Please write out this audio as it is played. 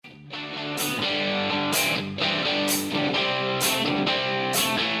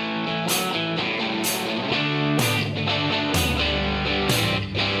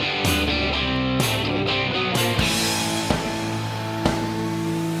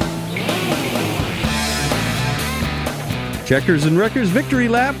Checkers and Wreckers Victory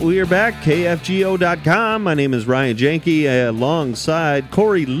Lap. We are back, KFGO.com. My name is Ryan Janke alongside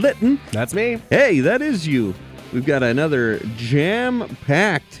Corey Litton. That's me. Hey, that is you. We've got another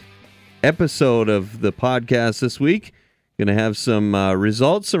jam-packed episode of the podcast this week. Going to have some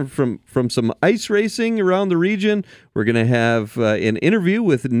results from some ice racing around the region. We're going to have an interview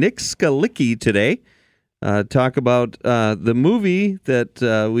with Nick Skalicky today. Talk about the movie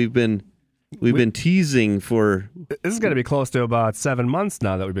that we've been teasing for. This is going to be close to about 7 months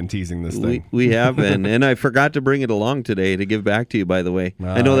now that we've been teasing this thing. We have been, and I forgot to bring it along today to give back to you, by the way.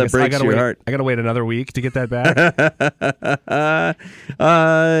 I know that breaks your heart. I got to wait another week to get that back.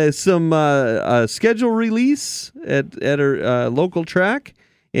 Some schedule release at our local track,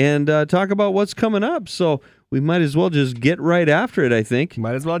 and talk about what's coming up. So we might as well just get right after it, I think.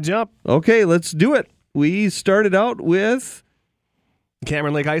 Might as well jump. Okay, let's do it. We started out with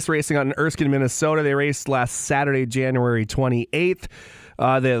Cameron Lake Ice Racing out in Erskine, Minnesota. They raced last Saturday, January 28th.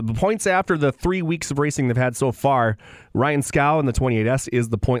 The points after the 3 weeks of racing they've had so far, Ryan Scow in the 28S is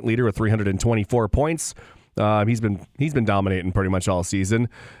the point leader with 324 points. He's been dominating pretty much all season.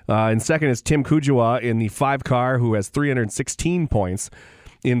 In second is Tim Kujua in the 5 car, who has 316 points.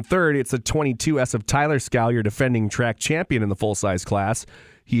 In third, it's a 22S of Tyler Scow, your defending track champion in the full-size class.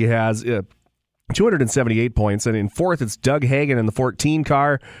 He has 278 points. And in fourth, it's Doug Hagan in the 14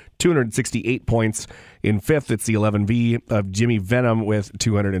 car, 268 points. In fifth, it's the 11V of Jimmy Venom with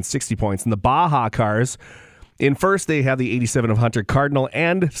 260 points. In the Baja cars, in first, they have the 87 of Hunter Cardinal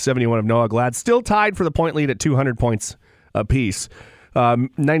and 71 of Noah Glad, still tied for the point lead at 200 points apiece.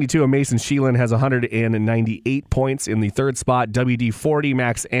 92 of Mason Sheelan has 198 points in the third spot. WD-40,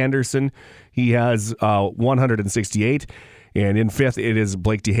 Max Anderson, he has 168. And in fifth, it is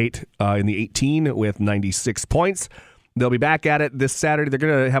Blake DeHate in the 18 with 96 points. They'll be back at it this Saturday. They're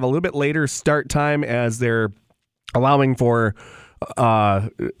going to have a little bit later start time as they're allowing for a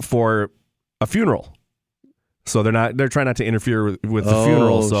funeral. So they're trying not to interfere with the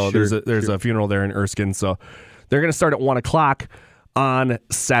funeral. So sure, there's a funeral there in Erskine. So they're going to start at 1 o'clock on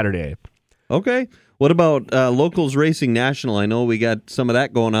Saturday. Okay. What about Locals Racing National? I know we got some of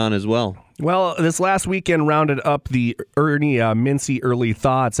that going on as well. Well, this last weekend rounded up the Ernie Mincy Early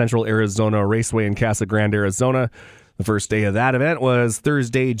Thaw at Central Arizona Raceway in Casa Grande, Arizona. The first day of that event was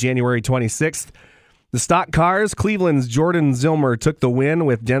Thursday, January 26th. The stock cars, Cleveland's Jordan Zilmer took the win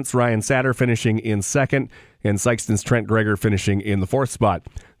with Dent's Ryan Satter finishing in second and Sykeston's Trent Greger finishing in the fourth spot.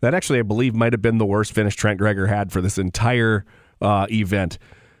 That actually, I believe, might have been the worst finish Trent Greger had for this entire event.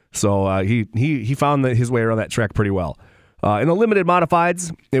 So he found his way around that track pretty well. In the limited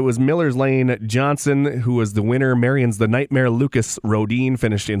modifieds, it was Miller's Lane Johnson who was the winner. Marion's the Nightmare Lucas Rodine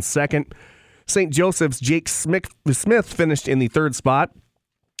finished in second. St. Joseph's Jake Smith finished in the third spot.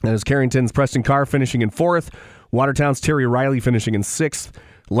 And as Carrington's Preston Carr finishing in fourth. Watertown's Terry Riley finishing in sixth.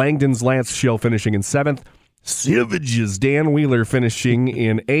 Langdon's Lance Schill finishing in seventh. Savage's Dan Wheeler finishing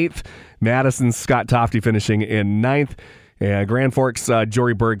in eighth. Madison's Scott Tofty finishing in ninth. Grand Forks,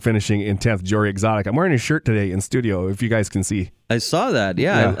 Jory Berg finishing in 10th, Jory Exotic. I'm wearing his shirt today in studio, if you guys can see. I saw that.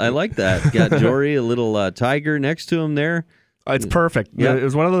 Yeah. I like that. Got Jory, a little tiger next to him there. It's perfect. Yeah. It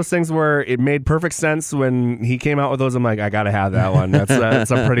was one of those things where it made perfect sense when he came out with those. I'm like, I got to have that one.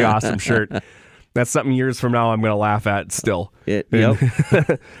 That's a pretty awesome shirt. That's something years from now I'm going to laugh at still. Yep.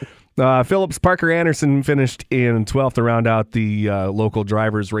 Phillips Parker Anderson finished in 12th to round out the local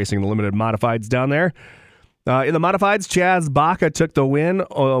drivers racing the limited modifieds down there. In the modifieds, Chaz Baca took the win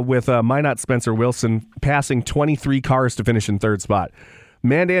with Minot Spencer Wilson passing 23 cars to finish in third spot.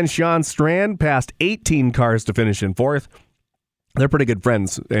 Mandan Sean Strand passed 18 cars to finish in fourth. They're pretty good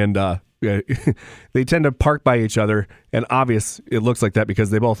friends, and they tend to park by each other, and it looks like that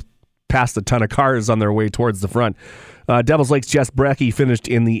because they both passed a ton of cars on their way towards the front. Devils Lake's Jess Brecky finished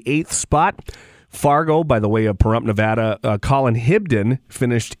in the 8th spot. Fargo, by the way of Pahrump, Nevada, Colin Hibden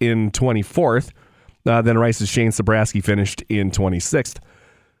finished in 24th. Then Rice's Shane Sabraski finished in 26th.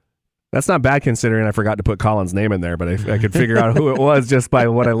 That's not bad considering I forgot to put Colin's name in there, but I could figure out who it was just by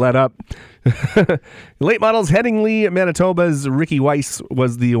what I let up. Late models, Headingley, Manitoba's Ricky Weiss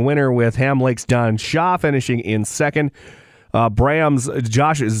was the winner with Ham Lake's Don Shaw finishing in second. Bram's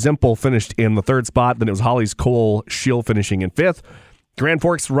Josh Zimpel finished in the third spot. Then it was Holly's Cole Schill finishing in fifth. Grand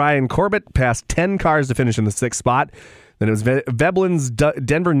Forks' Ryan Corbett passed 10 cars to finish in the sixth spot. Then it was Veblen's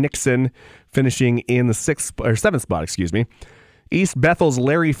Denver Nixon finishing in the seventh spot, excuse me. East Bethel's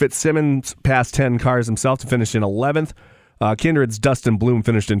Larry Fitzsimmons passed 10 cars himself to finish in 11th. Kindred's Dustin Bloom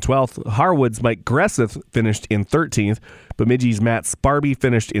finished in 12th. Harwood's Mike Gresseth finished in 13th. Bemidji's Matt Sparby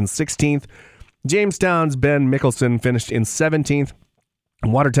finished in 16th. Jamestown's Ben Mickelson finished in 17th.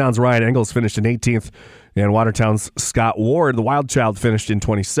 Watertown's Ryan Engels finished in 18th, and Watertown's Scott Ward, the Wild Child, finished in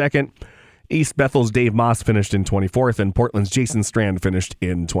 22nd. East Bethel's Dave Moss finished in 24th, and Portland's Jason Strand finished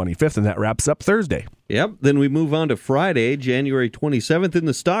in 25th, and that wraps up Thursday. Yep, then we move on to Friday, January 27th. In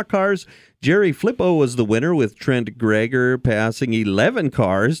the stock cars, Jerry Flippo was the winner with Trent Greger passing 11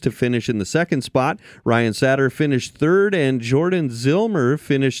 cars to finish in the second spot. Ryan Satter finished third, and Jordan Zilmer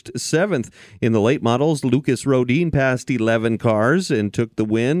finished seventh. In the late models, Lucas Rodin passed 11 cars and took the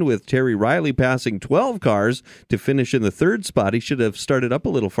win, with Terry Riley passing 12 cars to finish in the third spot. He should have started up a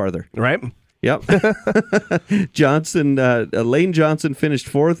little farther. Right? Yep. Lane Johnson finished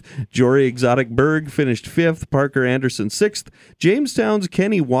fourth. Jory Exotic Berg finished fifth. Parker Anderson sixth. Jamestown's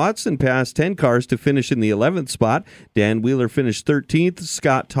Kenny Watson passed 10 cars to finish in the 11th spot. Dan Wheeler finished 13th.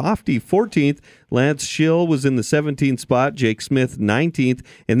 Scott Tofty 14th. Lance Schill was in the 17th spot. Jake Smith 19th.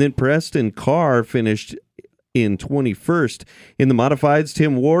 And then Preston Carr finished in 21st. In the modifieds,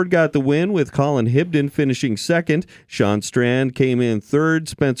 Tim Ward got the win, with Colin Hibden finishing second. Sean Strand came in third.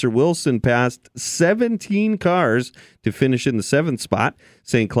 Spencer Wilson passed 17 cars to finish in the 7th spot.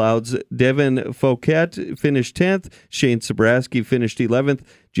 St. Cloud's Devin Fouquet finished 10th. Shane Sobraski finished 11th.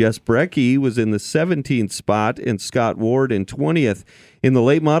 Jess Brecky was in the 17th spot, and Scott Ward in 20th. In the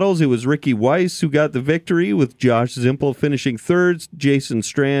late models, it was Ricky Weiss who got the victory, with Josh Zimpel finishing third, Jason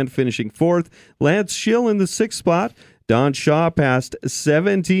Strand finishing fourth, Lance Schill in the 6th spot. Don Shaw passed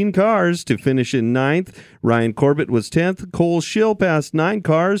 17 cars to finish in 9th. Ryan Corbett was 10th. Cole Schill passed 9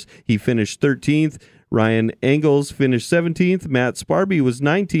 cars. He finished 13th. Ryan Engels finished 17th. Matt Sparby was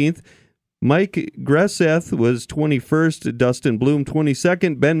 19th. Mike Gresseth was 21st, Dustin Bloom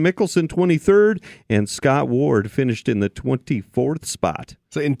 22nd, Ben Mickelson 23rd, and Scott Ward finished in the 24th spot.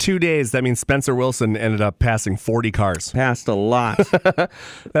 So in 2 days, that means Spencer Wilson ended up passing 40 cars. Passed a lot.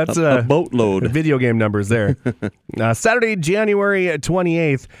 That's a boatload. Video game numbers there. Saturday, January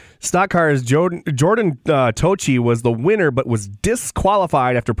 28th, stock cars, Jordan Tochi was the winner, but was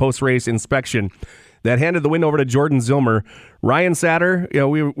disqualified after post-race inspection. That handed the win over to Jordan Zilmer. Ryan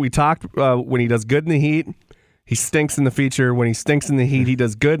Satter, we talked when he does good in the heat, he stinks in the feature. When he stinks in the heat, he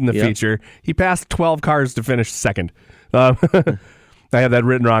does good in the feature. He passed 12 cars to finish second. I have that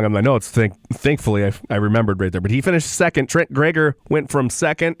written wrong on my notes. Thankfully, I remembered right there. But he finished second. Trent Greger went from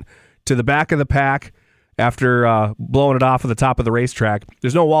second to the back of the pack after blowing it off at the top of the racetrack.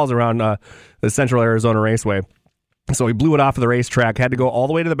 There's no walls around the Central Arizona Raceway. So he blew it off of the racetrack, had to go all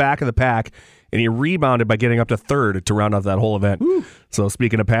the way to the back of the pack, and he rebounded by getting up to third to round off that whole event. Woo. So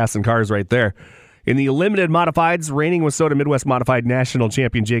speaking of passing cars right there. In the limited modifieds, reigning WISSOTA Midwest Modified National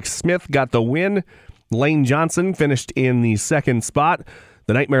Champion Jake Smith got the win. Lane Johnson finished in the 2nd spot.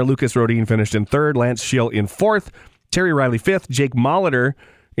 The Nightmare Lucas Rodin finished in 3rd. Lance Schill in 4th. Terry Riley 5th. Jake Molitor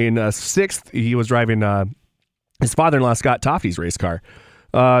in 6th. He was driving his father-in-law Scott Tofty's race car.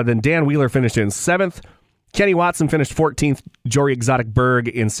 Then Dan Wheeler finished in 7th. Kenny Watson finished 14th. Jory Exotic Berg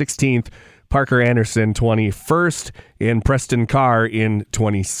in 16th. Parker Anderson 21st. And Preston Carr in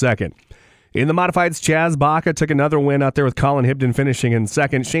 22nd. In the modifieds, Chaz Baca took another win out there with Colin Hibden finishing in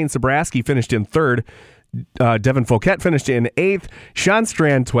 2nd. Shane Sobraski finished in 3rd. Devin Fouquet finished in 8th. Sean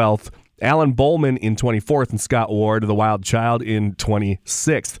Strand 12th. Alan Bowman in 24th. And Scott Ward, the Wild Child, in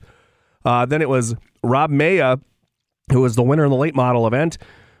 26th. Then it was Rob Maya, who was the winner in the late model event,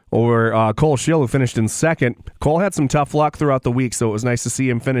 over Cole Schill, who finished in 2nd. Cole had some tough luck throughout the week, so it was nice to see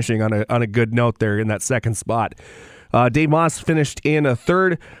him finishing on a good note there in that 2nd spot. Dave Moss finished in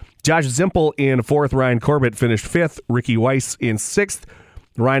 3rd. Josh Zimpel in 4th. Ryan Corbett finished 5th. Ricky Weiss in 6th.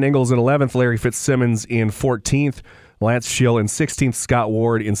 Ryan Engels in 11th. Larry Fitzsimmons in 14th. Lance Schill in 16th. Scott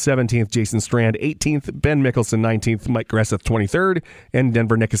Ward in 17th. Jason Strand 18th. Ben Mickelson 19th. Mike Gresseth 23rd. And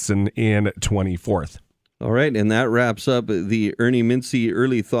Denver Nickerson in 24th. All right, and that wraps up the Ernie Mincy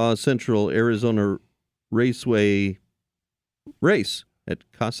Early Thaw Central Arizona Raceway race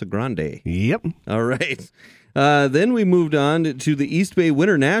at Casa Grande. Yep. All right. Then we moved on to the East Bay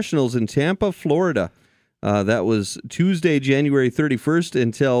Winter Nationals in Tampa, Florida. That was Tuesday, January 31st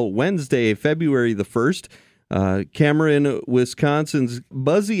until Wednesday, February the 1st. Cameron, Wisconsin's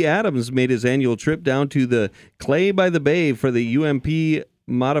Buzzy Adams made his annual trip down to the Clay by the Bay for the UMP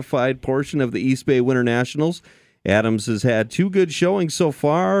modified portion of the East Bay Winter Nationals. Adams has had 2 good showings so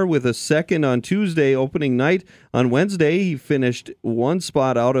far, with a 2nd on Tuesday opening night. On Wednesday, he finished 1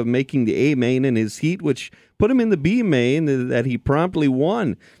 spot out of making the A main in his heat, which put him in the B main that he promptly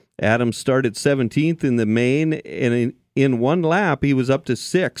won. Adams started 17th in the main, and in 1 lap, he was up to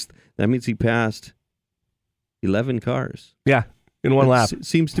 6th. That means he passed 11 cars. Yeah. in one lap.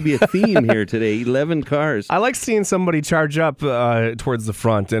 Seems to be a theme here today. 11 cars. I like seeing somebody charge up towards the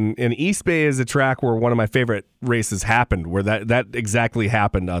front, and East Bay is a track where one of my favorite races happened, where that exactly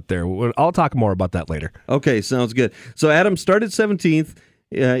happened out there. I'll talk more about that later. Okay, sounds good. So Adam started 17th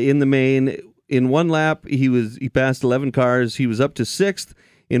in the main. In one lap, he passed 11 cars. He was up to 6th.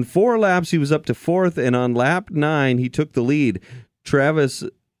 In 4 laps, he was up to 4th, and on lap 9, he took the lead. Travis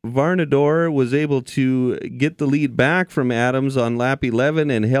Varnador was able to get the lead back from Adams on lap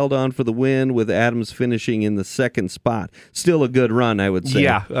 11 and held on for the win, with Adams finishing in the 2nd spot. Still a good run, I would say.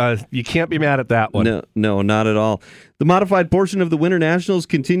 Yeah, you can't be mad at that one. No, not at all. The modified portion of the Winter Nationals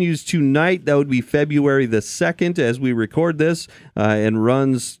continues tonight. That would be February the 2nd as we record this, and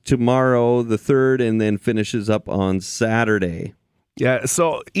runs tomorrow the 3rd, and then finishes up on Saturday. Yeah,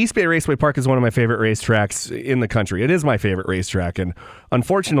 so East Bay Raceway Park is one of my favorite racetracks in the country. It is my favorite racetrack, and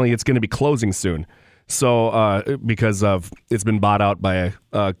unfortunately, it's going to be closing soon. So, because it's been bought out by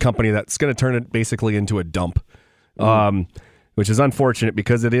a company that's going to turn it basically into a dump, which is unfortunate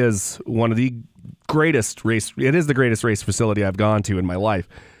because it is one of the greatest race. It is the greatest race facility I've gone to in my life.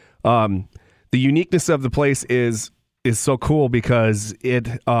 The uniqueness of the place is so cool because it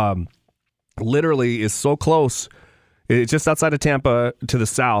literally is so close. It's just outside of Tampa to the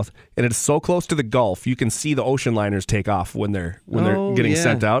south, and it's so close to the Gulf. You can see the ocean liners take off when they're getting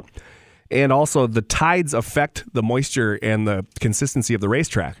sent out. And also the tides affect the moisture and the consistency of the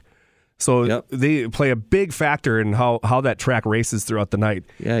racetrack. So they play a big factor in how that track races throughout the night.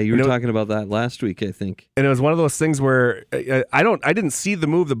 Yeah, you were talking about that last week, I think. And it was one of those things where I didn't see the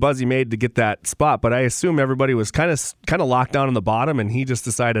move that Buzzy made to get that spot, but I assume everybody was kind of locked down on the bottom, and he just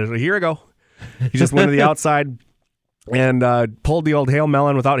decided, here I go. He just went to the outside and pulled the old Hail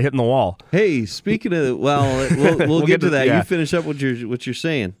Melon without hitting the wall. Hey, speaking of, we'll get to that. Yeah. You finish up what you're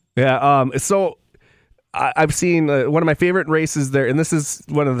saying. Yeah. So I've seen one of my favorite races there, and this is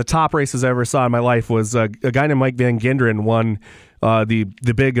one of the top races I ever saw in my life. Was a guy named Mike Van Genderen won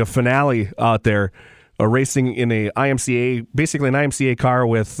the big finale out there, racing in a IMCA, basically an IMCA car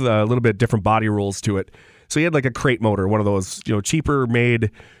with a little bit different body rules to it. So he had like a crate motor, one of those cheaper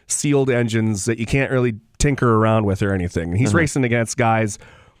made sealed engines that you can't really tinker around with or anything. And he's racing against guys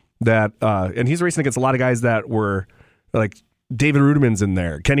that, and he's racing against a lot of guys that were like David Ruderman's in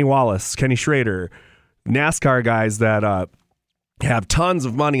there, Kenny Wallace, Kenny Schrader, NASCAR guys that have tons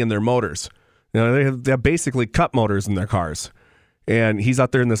of money in their motors. They have basically cup motors in their cars. And he's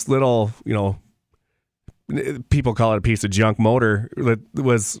out there in this little, people call it a piece of junk motor that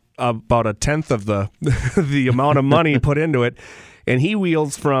was about a tenth of the the amount of money put into it. And he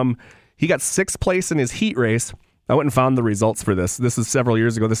got 6th place in his heat race. I went and found the results for this. This was several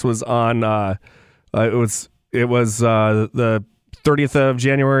years ago. This was on, it was the 30th of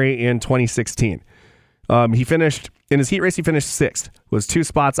January in 2016. He finished, in his heat race, he finished 6th, was 2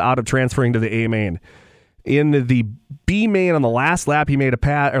 spots out of transferring to the A main. In the B main on the last lap, he made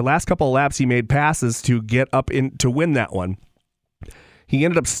last couple of laps, he made passes to get up in to win that one. He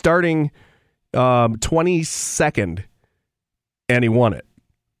ended up starting 22nd, and he won it.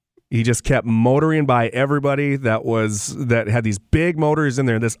 He just kept motoring by everybody that had these big motors in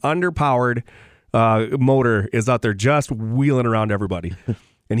there. This underpowered motor is out there just wheeling around everybody.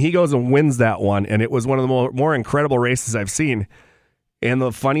 And he goes and wins that one, and it was one of the more incredible races I've seen. And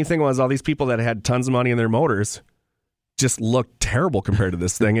the funny thing was, all these people that had tons of money in their motors just looked terrible compared to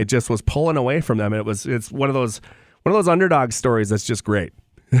this thing. It just was pulling away from them. It's one of those underdog stories that's just great.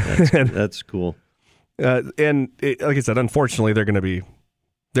 That's cool. Like I said, unfortunately, they're going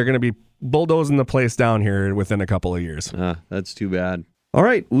to be bulldozing the place down here within a couple of years. That's too bad. All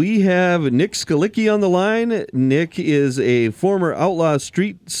right, we have Nick Skalicky on the line. Nick is a former outlaw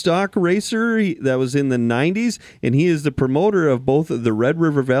street stock racer that was in the 90s, and he is the promoter of both the Red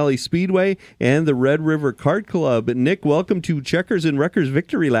River Valley Speedway and the Red River Kart Club. Nick, welcome to Checkers and Wreckers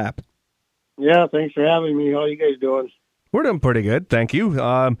Victory Lap. Yeah, thanks for having me. How are you guys doing? We're doing pretty good, thank you.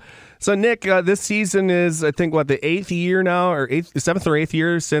 So, Nick, this season is, I think, the 8th year now, or 7th or 8th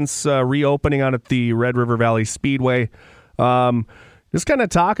year since reopening out at the Red River Valley Speedway. Just kind of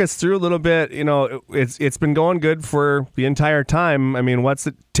talk us through a little bit. It's been going good for the entire time. I mean, what has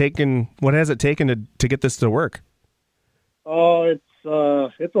it taken to get this to work? Oh,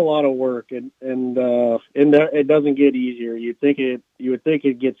 it's a lot of work, and it doesn't get easier. You would think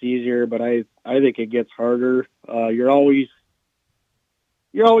it gets easier, but I think it gets harder. You're always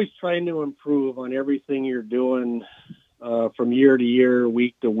trying to improve on everything you're doing from year to year,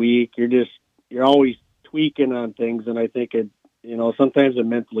 week to week. You're always tweaking on things, and I think sometimes it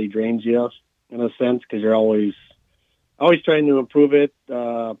mentally drains you in a sense because you're always trying to improve it.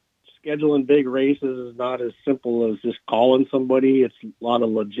 scheduling big races is not as simple as just calling somebody. It's a lot of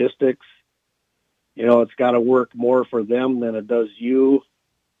logistics. It's got to work more for them than it does you.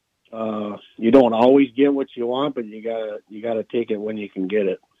 You don't always get what you want, but you gotta take it when you can get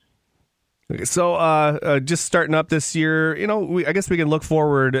it. Okay, so just starting up this year, I guess we can look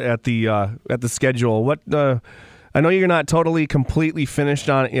forward at the schedule. What I know you're not totally completely finished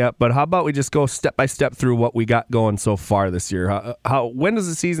on it yet, but how about we just go step by step through what we got going so far this year? When does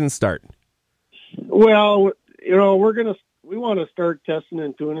the season start? Well, we want to start testing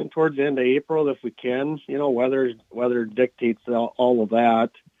and tuning towards the end of April if we can. Weather dictates all of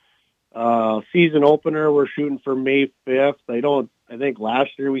that. Season opener, we're shooting for May 5th. I think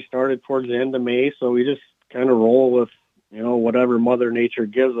last year we started towards the end of May, so we just kind of roll with, whatever Mother Nature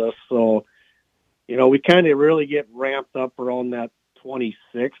gives us. So, we kind of really get ramped up around that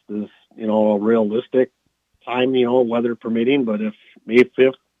 26th is, a realistic time, weather permitting. But if May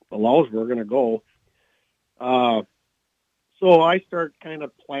 5th allows, we're going to go. So I start kind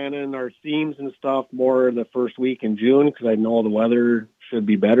of planning our themes and stuff more the first week in June because I know the weather should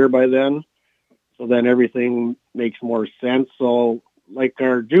be better by then. So then everything makes more sense. So like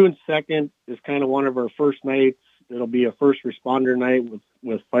our June 2nd is kind of one of our first nights. It'll be a first responder night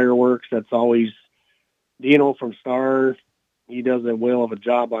with fireworks. That's always Dino from Star. He does a whale of a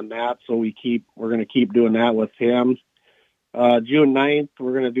job on that. So we're going to keep doing that with him. June 9th,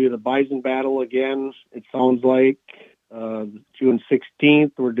 we're going to do the Bison Battle again. It sounds like June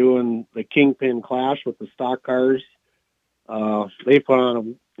 16th, we're doing the Kingpin Clash with the stock cars. They put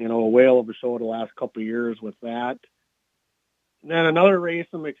on a whale of a show the last couple of years with that. And then another race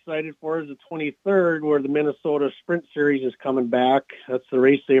I'm excited for is the 23rd, where the Minnesota Sprint Series is coming back. That's the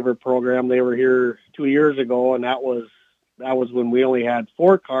Race Saver program. They were here 2 years ago, and that was when we only had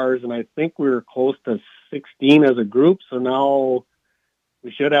 4 cars, and I think we were close to 16 as a group. So now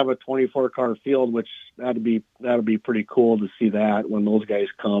we should have a 24-car field, which that'd be pretty cool to see that when those guys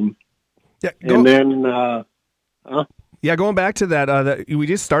come. Yeah, and then, going back to that, we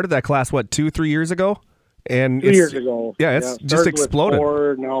just started that class 2-3 years ago, and 2 years ago. Yeah, it's just exploded.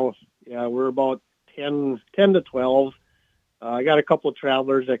 4, now, we're about 10 to 12. I got a couple of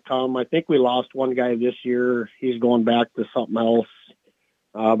travelers that come. I think we lost one guy this year. He's going back to something else.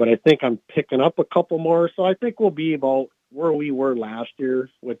 But I think I'm picking up a couple more. So I think we'll be about where we were last year,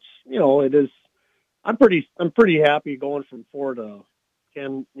 which, it is. I'm pretty happy going from 4 to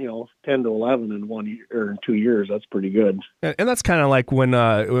 10, 10 to 11 in 1 year or in 2 years. That's pretty good. And that's kind of like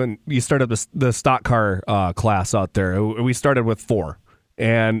when you started the stock car class out there. We started with 4,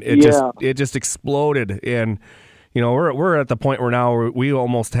 and it just exploded. And we're at the point where now we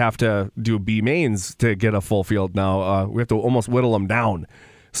almost have to do B mains to get a full field now. We have to almost whittle them down.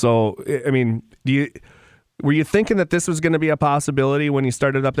 So, I mean, were you thinking that this was going to be a possibility when you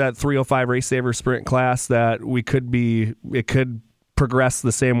started up that 305 Race Saver Sprint class, that it could progress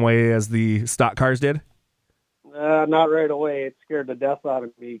the same way as the stock cars did? Not right away. It scared the death out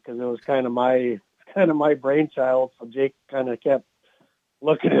of me because it was kind of my brainchild. So Jake kind of kept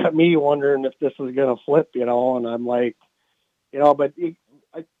looking at me wondering if this was going to flip, and I'm like, but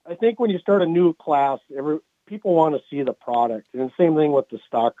I think when you start a new class, people want to see the product. And the same thing with the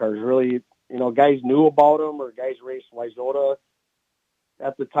stock cars. Really, guys knew about them, or guys raced Wayzata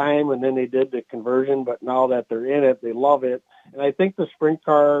at the time, and then they did the conversion. But now that they're in it, they love it. And I think the sprint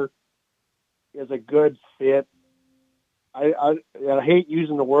car is a good fit. I hate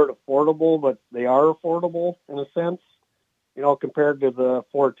using the word affordable, but they are affordable in a sense, compared to the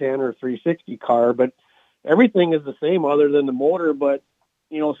 410 or 360 car. But everything is the same other than the motor. But,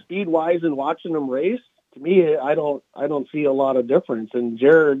 speed wise and watching them race, to me, I don't see a lot of difference. And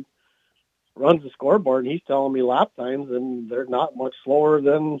Jared runs the scoreboard, and he's telling me lap times, and they're not much slower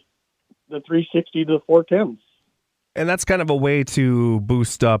than the 360 to the 410s. And that's kind of a way to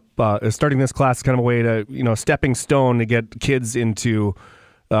boost up, starting this class is kind of a way to, stepping stone to get kids into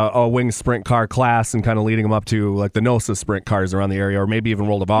a wing sprint car class and kind of leading them up to like the NOSA sprint cars around the area, or maybe even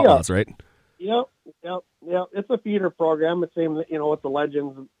World of Outlaws, right? Yep. It's a feeder program. It's same, with the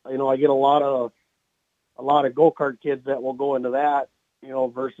Legends. I get a lot of go-kart kids that will go into that,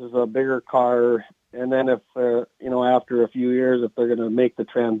 versus a bigger car. And then if after a few years, if they're going to make the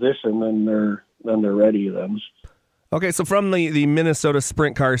transition, then they're ready then. Okay, so from the Minnesota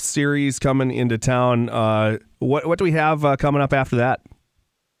Sprint Car Series coming into town, what do we have coming up after that?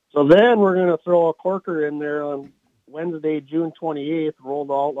 So then we're going to throw a corker in there on Wednesday, June 28th.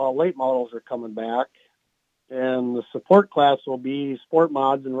 All late models are coming back. And the support class will be sport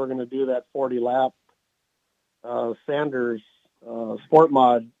mods, and we're going to do that 40-lap Sanders sport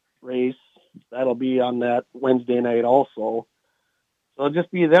mod race. That'll be on that Wednesday night also. So it'll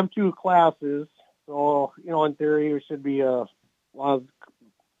just be them two classes. So, in theory, it should be a lot of,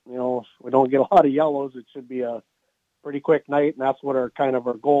 we don't get a lot of yellows. It should be a pretty quick night, and that's what our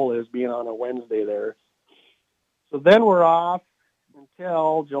goal is, being on a Wednesday there. So then we're off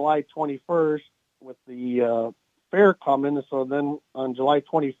until July 21st with the fair coming. So then on July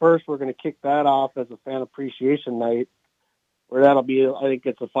 21st, we're going to kick that off as a fan appreciation night, where that'll be, I think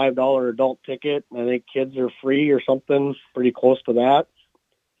it's a $5 adult ticket. And I think kids are free or something pretty close to that.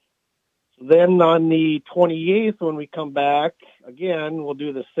 So then on the 28th, when we come back, again, we'll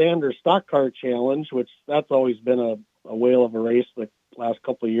do the Sanders Stock Car Challenge, which that's always been a whale of a race the last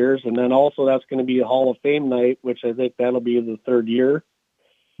couple of years. And then also that's going to be a Hall of Fame night, which I think that'll be the third year.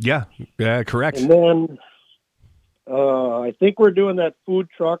 Yeah, correct. And then I think we're doing that food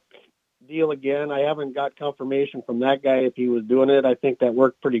truck deal again. I haven't got confirmation from that guy if he was doing it. I think that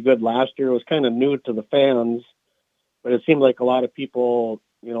worked pretty good last year. It was kind of new to the fans, but it seemed like a lot of people,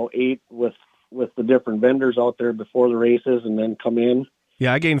 ate with the different vendors out there before the races and then come in.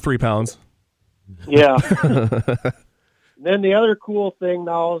 Yeah, I gained 3 pounds. Yeah. Then the other cool thing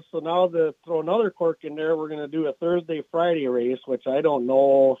now, to throw another cork in there, we're going to do a Thursday, Friday race, which I don't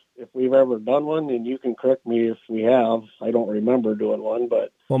know if we've ever done one, and you can correct me if we have. I don't remember doing one,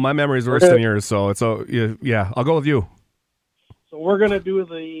 but... Well, my memory's worse than yours, so yeah, I'll go with you. So we're going to do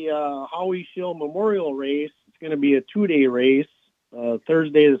the Howie Shield Memorial Race. It's going to be a 2-day race,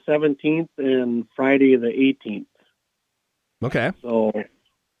 Thursday the 17th and Friday the 18th. Okay. So,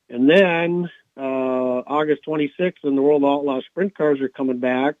 and then... August 26th, and the World Outlaw Sprint Cars are coming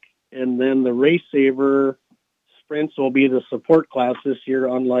back, and then the Race Saver Sprints will be the support class this year,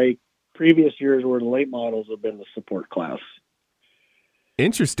 unlike previous years where the late models have been the support class.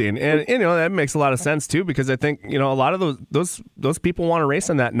 Interesting, and that makes a lot of sense too, because I think a lot of those people want to race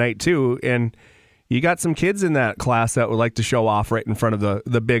on that night too, and you got some kids in that class that would like to show off right in front of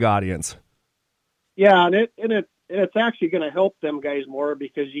the big audience. Yeah, and it's actually going to help them guys more,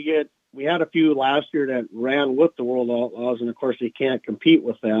 because we had a few last year that ran with the World Outlaws, and of course they can't compete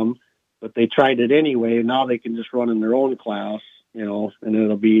with them, but they tried it anyway. Now they can just run in their own class, and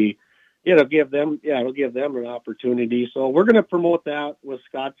it'll give them an opportunity. So we're going to promote that with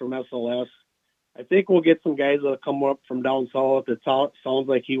Scott from SLS. I think we'll get some guys that'll come up from down south. It sounds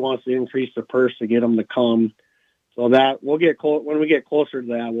like he wants to increase the purse to get them to come. So that when we get closer to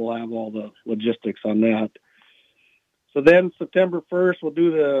that, we'll have all the logistics on that. So then September 1st, we'll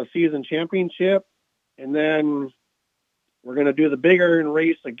do the season championship, and then we're going to do the Big Iron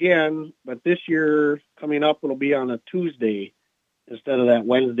race again, but this year coming up, it'll be on a Tuesday instead of that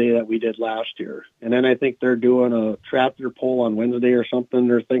Wednesday that we did last year. And then I think they're doing a tractor pull on Wednesday or something,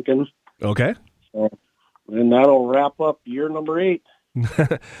 they're thinking. Okay. So, and that'll wrap up year number 8.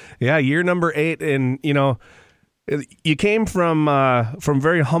 Yeah, year number 8, and, you came from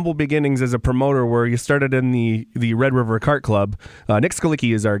very humble beginnings as a promoter, where you started in the Red River Kart Club. Nick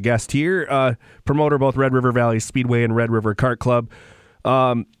Skalicky is our guest here, promoter both Red River Valley Speedway and Red River Kart Club.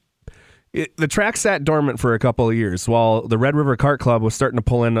 The track sat dormant for a couple of years while the Red River Kart Club was starting to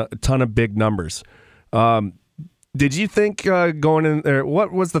pull in a ton of big numbers. Did you think going in there,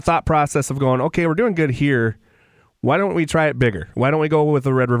 what was the thought process of going, okay, we're doing good here, why don't we try it bigger? Why don't we go with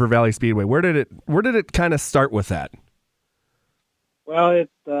the Red River Valley Speedway? Where did it kind of start with that? Well,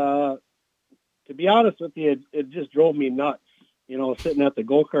 to be honest with you, it just drove me nuts. Sitting at the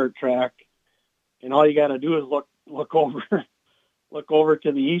go-kart track, and all you got to do is look over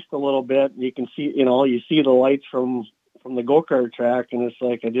to the east a little bit, and you can see, you see the lights from the go-kart track, and it's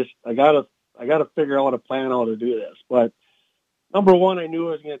like I gotta figure out a plan how to do this. But number one, I knew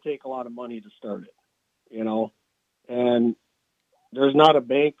it was going to take a lot of money to start it. And there's not a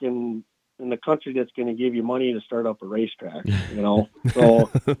bank in the country that's going to give you money to start up a racetrack, So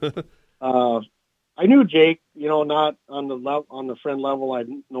I knew Jake, not on the friend level. I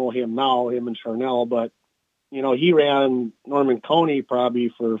know him now, him and Charnel, but he ran Norman County probably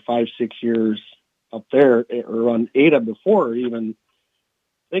for 5-6 years up there, or run Ada before even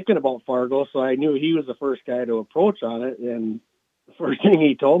thinking about Fargo. So I knew he was the first guy to approach on it, and the first thing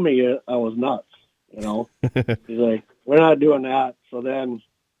he told me, I was nuts. He's like, we're not doing that. So then,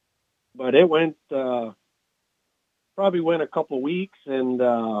 but it went, probably went a couple of weeks, and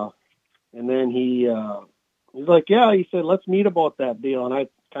then he's like, yeah, he said, let's meet about that deal. And I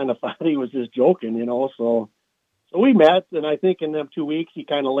kind of thought he was just joking, so we met, and I think in them 2 weeks, he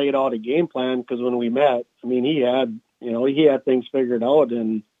kind of laid out a game plan, because when we met, he had things figured out,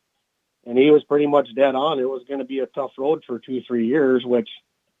 and he was pretty much dead on. It was going to be a tough road for 2-3 years, which,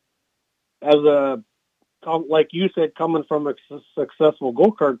 as like you said, coming from a successful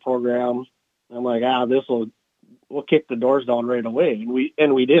go-kart program, I'm like, this will we'll kick the doors down right away.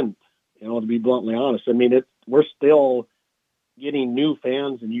 And we didn't, to be bluntly honest. I mean, we're still getting new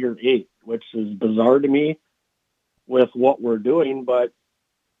fans in year 8, which is bizarre to me with what we're doing, but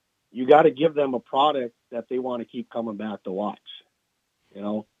you got to give them a product that they want to keep coming back to watch,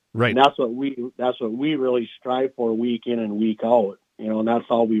 Right. And that's what we really strive for week in and week out, and that's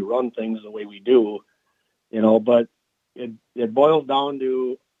how we run things the way we do, but it boils down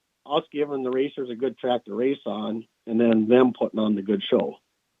to us giving the racers a good track to race on and then them putting on the good show.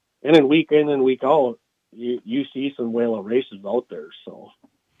 And then week in and week out, you see some whale races out there.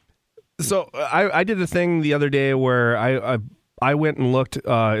 So I did a thing the other day where I went and looked,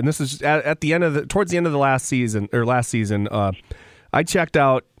 and this is towards the end of the last season. I checked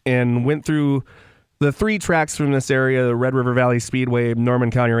out and went through the 3 tracks from this area: the Red River Valley Speedway,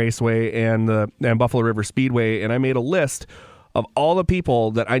 Norman County Raceway, and Buffalo River Speedway. And I made a list of all the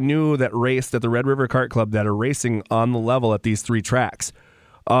people that I knew that raced at the Red River Kart Club that are racing on the level at these 3 tracks.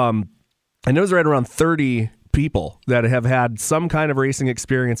 And there was right around 30 people that have had some kind of racing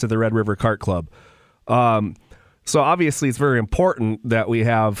experience at the Red River Kart Club. So obviously it's very important that we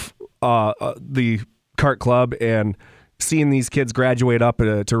have the kart club and seeing these kids graduate up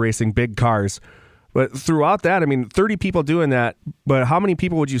to racing big cars. But throughout that, 30 people doing that, but how many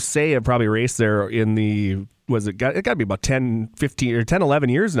people would you say have probably raced there in the, it got to be about 10, 15, or 10, 11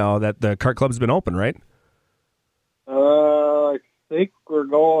 years now that the kart club's been open, right? I think we're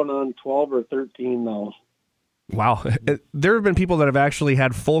going on 12 or 13 now. Wow. There have been people that have actually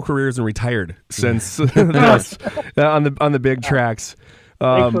had full careers and retired since this, on the big tracks.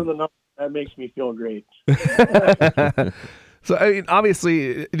 Thanks for the number. That makes me feel great. So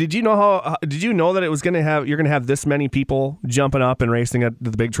obviously, did you know that it was you're going to have this many people jumping up and racing at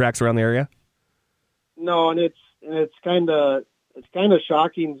the big tracks around the area? No, and it's kind of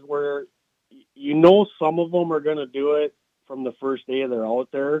shocking where some of them are going to do it from the first day they're out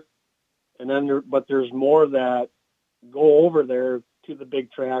there, and then but there's more that go over there to the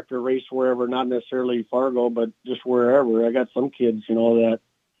big track or race wherever, not necessarily Fargo, but just wherever. I got some kids, that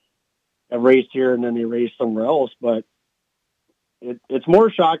have raced here and then they race somewhere else, but it's more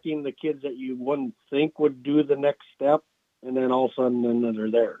shocking the kids that you wouldn't think would do the next step, and then all of a sudden then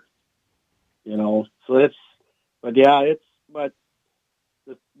they're there. So but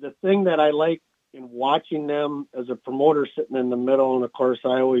the thing that I like in watching them as a promoter sitting in the middle, and of course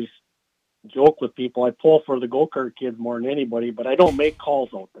I always joke with people, I pull for the go-kart kids more than anybody, but I don't make calls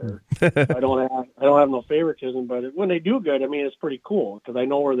out there. I don't have no favoritism, but when they do good, it's pretty cool because I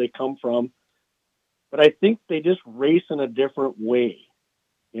know where they come from. But I think they just race in a different way,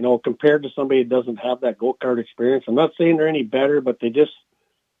 compared to somebody that doesn't have that go-kart experience. I'm not saying they're any better, but they just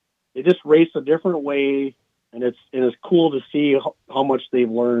race a different way, and it's cool to see how much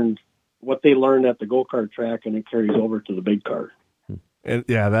they've learned, what they learned at the go-kart track, and it carries over to the big car. And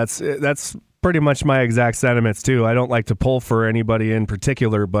yeah, that's pretty much my exact sentiments too. I don't like to pull for anybody in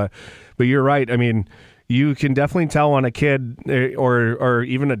particular, but you're right. You can definitely tell when a kid or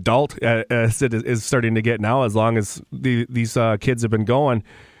even adult is starting to get now, as long as these kids have been going,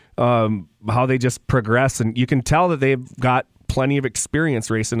 how they just progress, and you can tell that they've got plenty of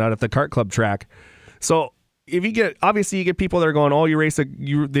experience racing out at the kart club track. So if you get people that are going, oh, they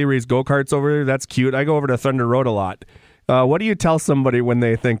race go-karts over there, that's cute. I go over to Thunder Road a lot. What do you tell somebody when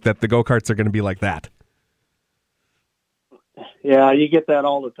they think that the go-karts are going to be like that? Yeah, you get that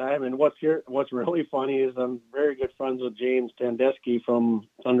all the time. And what's really funny is I'm very good friends with James Tandesky from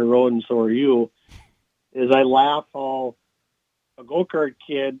Thunder Road, and so are you. Is I laugh how a go-kart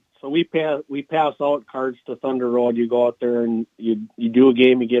kid. So we pass out cards to Thunder Road. You go out there and you do a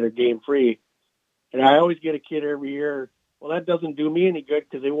game, you get a game free. And I always get a kid every year. Well, that doesn't do me any good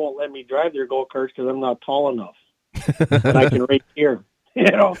because they won't let me drive their go-karts because I'm not tall enough. But I can race here,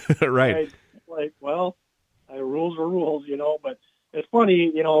 Right. Rules are rules, but it's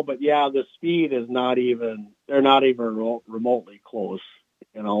funny, but yeah, the speed is they're not even remotely close,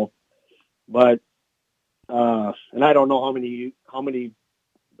 but, and I don't know how many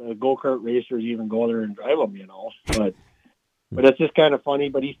go-kart racers even go there and drive them, but it's just kind of funny.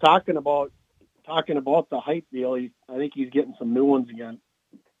 But he's talking about the height deal. I think he's getting some new ones again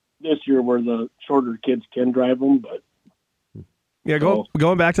this year where the shorter kids can drive them, but yeah,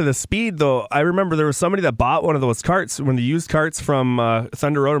 going back to the speed, though, I remember there was somebody that bought one of those carts, one of the used carts from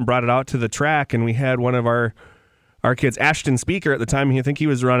Thunder Road, and brought it out to the track, and we had one of our kids, Ashton Speaker, at the time. I think he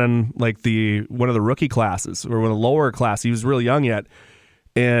was running like one of the rookie classes or one of the lower class. He was really young yet,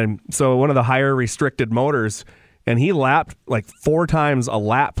 and so one of the higher restricted motors, and he lapped like 4 times a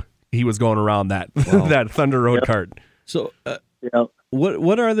lap. He was going around that that Thunder Road cart. So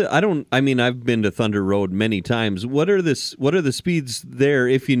What are the? I mean, I've been to Thunder Road many times. What are the speeds there,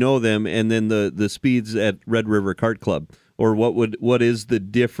 if you know them, and then the speeds at Red River Kart Club, or what is the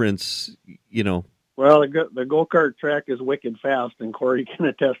difference? You know. Well, the go-kart track is wicked fast, and Corey can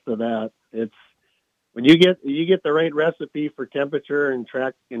attest to that. It's when you get the right recipe for temperature and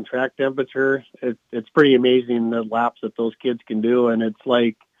track temperature, it's pretty amazing the laps that those kids can do. And it's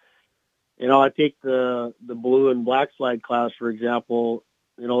like, I take the blue and black slide class, for example.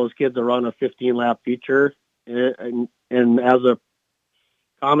 Those kids are on a 15-lap feature, and as a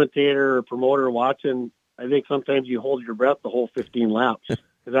commentator or promoter watching, I think sometimes you hold your breath the whole 15 laps.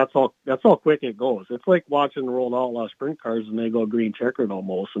 Because that's how quick it goes. It's like watching the World Outlaw sprint cars and they go green checkered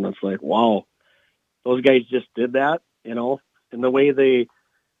almost, and it's like, wow, those guys just did that, and the way they,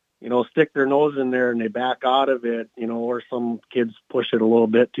 stick their nose in there and they back out of it, or some kids push it a little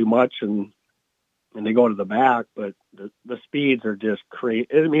bit too much and they go to the back, but the speeds are just crazy.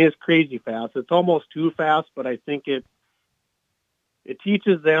 I mean, it's crazy fast. It's almost too fast, but I think it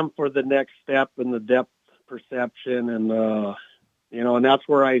teaches them for the next step in the depth perception and and that's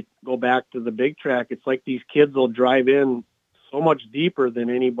where I go back to the big track. It's like these kids will drive in so much deeper than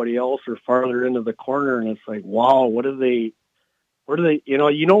anybody else or farther into the corner. And it's like, wow, where do they, where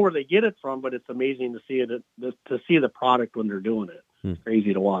they get it from, but it's amazing to see it, to see the product when they're doing it. It's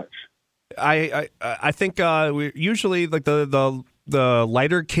crazy to watch. I think we usually like the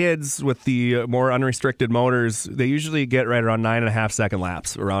lighter kids with the more unrestricted motors, they usually get right around 9.5 second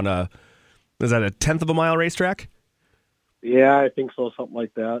laps around is that a 1/10 of a mile racetrack? Yeah, I think so, something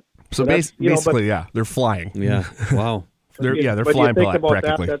like that. So basically, yeah, they're flying. Yeah, wow. they're flying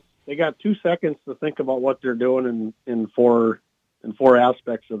practically. They got 2 seconds to think about what they're doing in four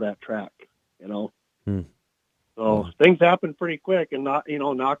aspects of that track. So things happen pretty quick, and not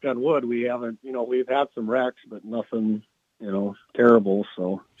knock on wood, we haven't we've had some wrecks, but nothing terrible.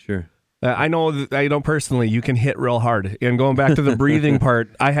 So sure. I know personally you can hit real hard. And going back to the breathing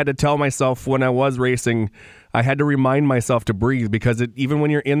part, I had to tell myself when I was racing, I had to remind myself to breathe because even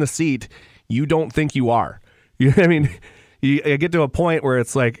when you're in the seat, you don't think you are. You get to a point where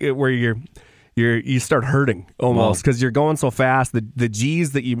it's like where you start hurting almost because you're going so fast. The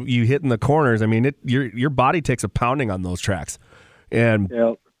G's that you hit in the corners, I mean, your body takes a pounding on those tracks. And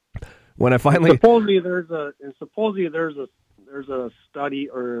when I finally supposedly there's a study,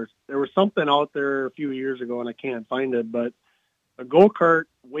 or there was something out there a few years ago, and I can't find it, but a go-kart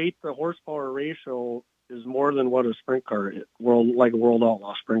weight to horsepower ratio is more than what a sprint car is, like a World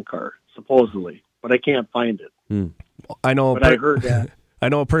Outlaw sprint car, supposedly, but I can't find it. I know, but I heard that. I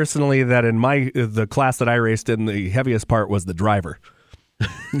know personally that in the class that I raced in, the heaviest part was the driver.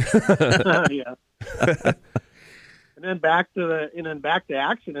 Yeah. And then back to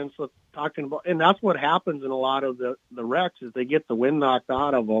accidents. Let's talking about, and that's what happens in a lot of the wrecks is they get the wind knocked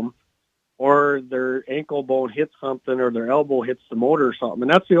out of them, or their ankle bone hits something, or their elbow hits the motor or something.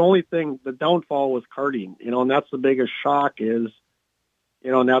 And that's the only thing. The downfall was karting, and that's the biggest shock is,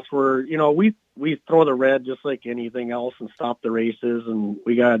 and that's where we throw the red just like anything else and stop the races, and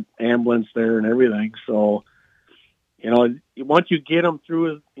we got ambulance there and everything. So. Once you get them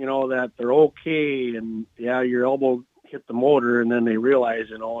through, that they're okay, and your elbow hit the motor, and then they realize,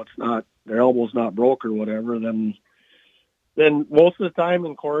 it's not, their elbow's not broke or whatever, then most of the time,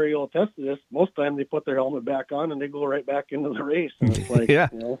 and Corey will attest to this, most of the time they put their helmet back on and they go right back into the race. And it's like,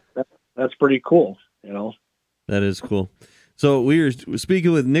 that's pretty cool, That is cool. So we were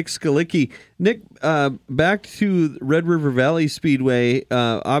speaking with Nick Skalicky. Nick, back to Red River Valley Speedway.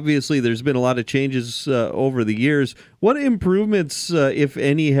 Obviously, there's been a lot of changes over the years. What improvements, if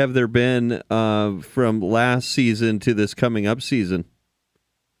any, have there been from last season to this coming up season?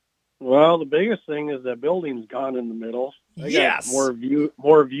 Well, the biggest thing is that building's gone in the middle. They got more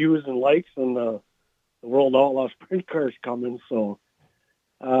views and likes than the World Outlaw sprint cars coming. So,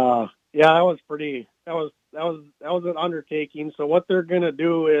 that was pretty. That was an undertaking. So what they're going to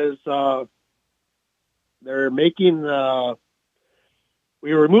do is they're making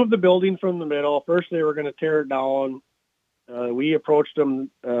we removed the building from the middle. First, they were going to tear it down. We approached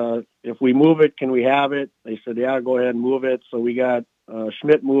them. If we move it, can we have it? They said, yeah, go ahead and move it. So we got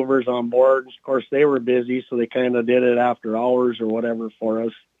Schmidt movers on board. Of course, they were busy, so they kind of did it after hours or whatever for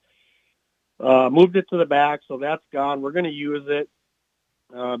us. Moved it to the back, so that's gone. We're going to use it.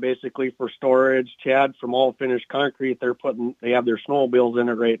 Basically for storage. Chad from All Finished Concrete, they have their snowmobiles in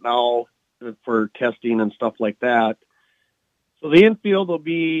it right now for testing and stuff like that. So the infield will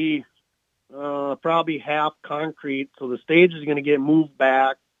be probably half concrete. So the stage is going to get moved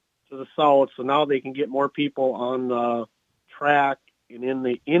back to the south. So now they can get more people on the track and in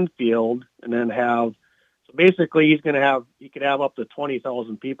the infield, and then So basically, he could have up to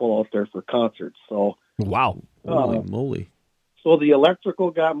 20,000 people out there for concerts. So Wow. Holy moly. So the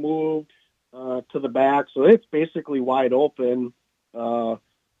electrical got moved to the back, so it's basically wide open. Our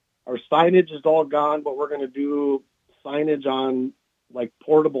signage is all gone, but we're going to do signage on like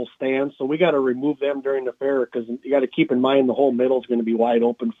portable stands. So we got to remove them during the fair because you got to keep in mind the whole middle is going to be wide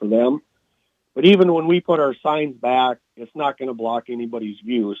open for them. But even when we put our signs back, it's not going to block anybody's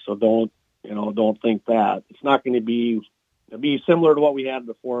view. So don't think that. It's not going to be, it'll be similar to what we had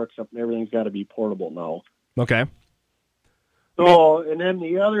before, except everything's got to be portable now. Okay. So, and then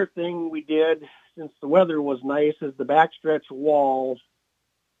the other thing we did, since the weather was nice, is the backstretch wall.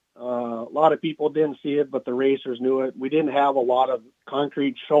 A lot of people didn't see it, but the racers knew it. We didn't have a lot of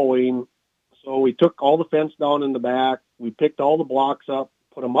concrete showing. So we took all the fence down in the back. We picked all the blocks up,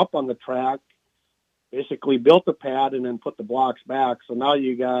 put them up on the track, basically built the pad, and then put the blocks back. So now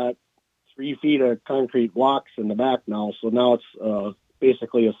you got 3 feet of concrete blocks in the back now. So now it's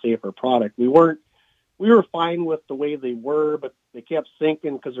basically a safer product. We were fine with the way they were, but they kept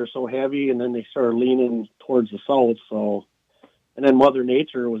sinking because they're so heavy, and then they started leaning towards the south. So, and then Mother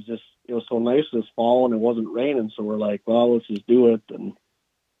Nature was just, it was so nice this fall, and it wasn't raining. So we're like, well, let's just do it. And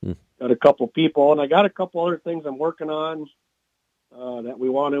got a couple people, and I got a couple other things I'm working on that we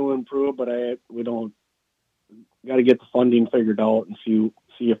want to improve, but we don't, got to get the funding figured out and see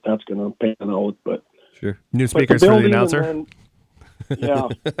if that's going to pan out. But sure, new speakers for the announcer. Yeah.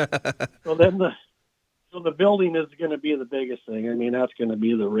 So the building is going to be the biggest thing. I mean, that's going to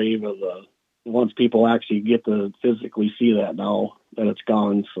be the rave of once people actually get to physically see that now that it's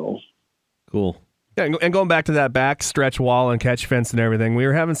gone. So cool. Yeah, and going back to that back stretch wall and catch fence and everything, we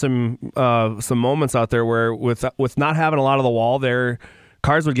were having some moments out there where with not having a lot of the wall there,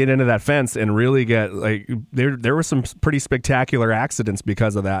 cars would get into that fence and really get like there were some pretty spectacular accidents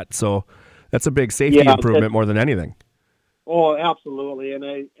because of that. So that's a big safety improvement more than anything. Oh, absolutely. And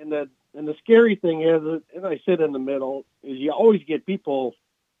the scary thing is, and I sit in the middle, is you always get people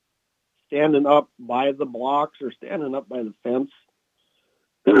standing up by the blocks or standing up by the fence.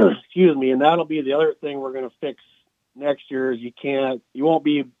 Excuse me. And that'll be the other thing we're going to fix next year is you won't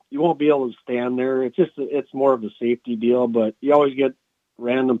be able to stand there. It's more of a safety deal, but you always get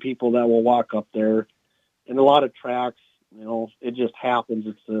random people that will walk up there. And a lot of tracks, it just happens.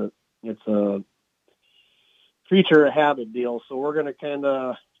 It's a creature of habit deal. So we're going to kind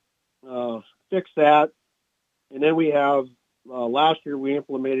of fix that. And then we have last year we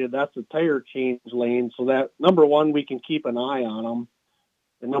implemented, that's a tire change lane. So that, number one, we can keep an eye on them.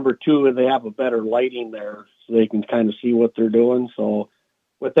 And number two, they have a better lighting there so they can kind of see what they're doing. So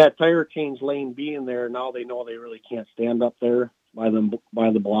with that tire change lane being there, now they know they really can't stand up there by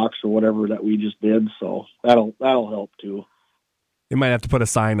the blocks or whatever that we just did. So that'll help too. You might have to put a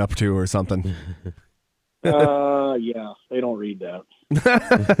sign up too or something. Yeah, they don't read that.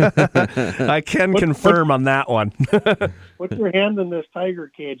 I can confirm on that one. Put your hand in this tiger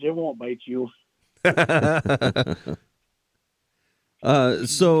cage; it won't bite you.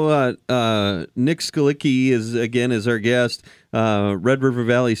 So Nick Skalicky is our guest. Red River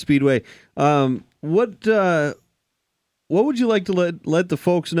Valley Speedway. What would you like to let the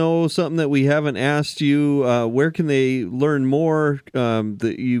folks know? Something that we haven't asked you. Where can they learn more?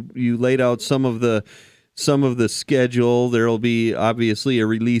 That you laid out some of the schedule. There'll be obviously a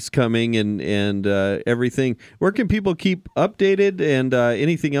release coming and everything. Where can people keep updated and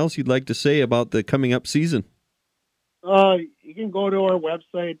anything else you'd like to say about the coming up season? You can go to our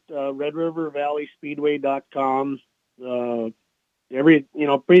website, redrivervalleyspeedway.com.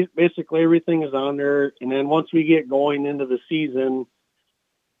 Basically everything is on there. And then once we get going into the season,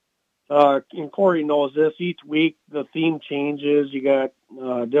 and Corey knows this, each week the theme changes. You got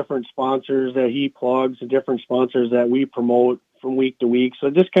different sponsors that he plugs and different sponsors that we promote from week to week. So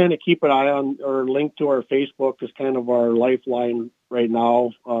just kind of keep an eye on or link to our Facebook is kind of our lifeline right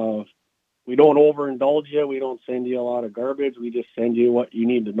now. We don't overindulge you. We don't send you a lot of garbage. We just send you what you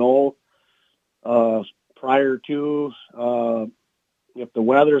need to know prior to. If the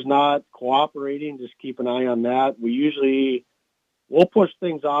weather's not cooperating, just keep an eye on that. We'll push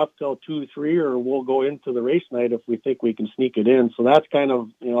things off till 2-3, or we'll go into the race night if we think we can sneak it in. So that's kind of,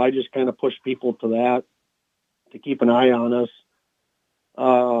 I just kind of push people to that to keep an eye on us.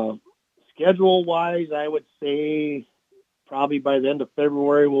 Schedule-wise, I would say probably by the end of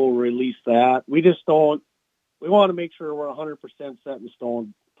February, we'll release that. We want to make sure we're 100% set in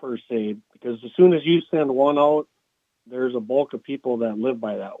stone per se, because as soon as you send one out, there's a bulk of people that live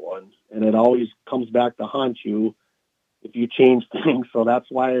by that one, and it always comes back to haunt you if you change things. So that's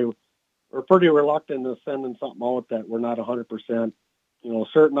why we're pretty reluctant to sending something out that we're not 100%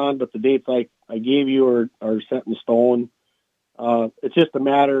 certain on, but the dates I gave you are set in stone. It's just a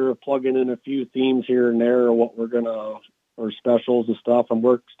matter of plugging in a few themes here and there, or what we're gonna, or specials and stuff. I'm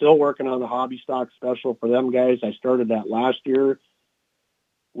still working on the hobby stock special for them guys. I started that last year,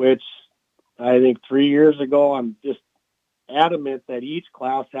 which I think 3 years ago. I'm just adamant that each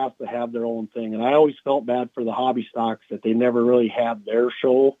class has to have their own thing, and I always felt bad for the hobby stocks that they never really had their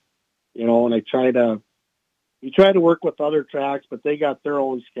show, and we try to work with other tracks, but they got their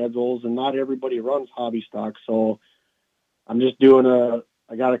own schedules, and not everybody runs hobby stocks. So I'm just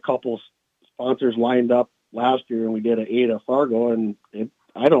I got a couple sponsors lined up last year, and we did an 8 at Fargo, and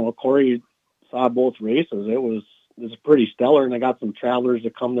I don't know, Corey saw both races. It was pretty stellar, and I got some travelers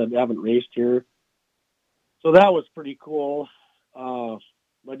that come that haven't raced here. So that was pretty cool.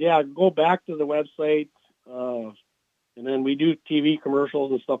 But yeah, go back to the website, and then we do TV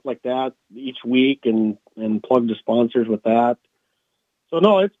commercials and stuff like that each week, and plug the sponsors with that. So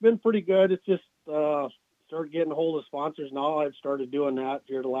no, it's been pretty good. It's just started getting a hold of sponsors now. I've started doing that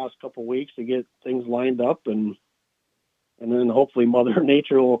here the last couple of weeks to get things lined up, and then hopefully Mother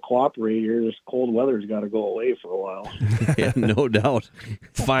Nature will cooperate here. This cold weather's got to go away for a while. Yeah, no doubt.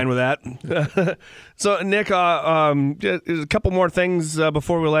 Fine with that. So, Nick, a couple more things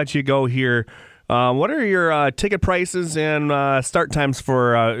before we let you go here. What are your ticket prices and start times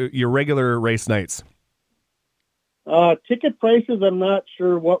for your regular race nights? Ticket prices, I'm not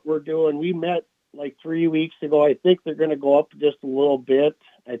sure what we're doing. We met like 3 weeks ago. I think they're going to go up just a little bit.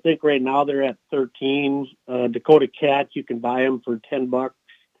 I think right now they're at 13. Dakota Cat, you can buy them for $10.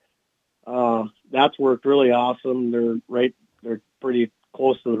 That's worked really awesome. They're pretty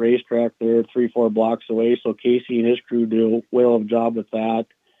close to the racetrack. They're 3-4 blocks away. So Casey and his crew do a well of a job with that.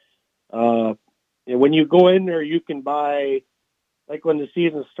 And when you go in there, you can buy, like when the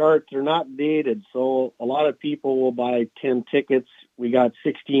season starts, they're not dated. So a lot of people will buy 10 tickets. We got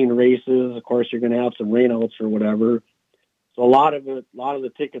 16 races. Of course, you're going to have some rainouts or whatever. So a lot of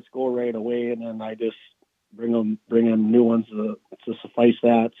the tickets go right away, and then I just bring in new ones to suffice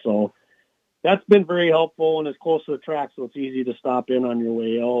that. So that's been very helpful, and it's close to the track, so it's easy to stop in on your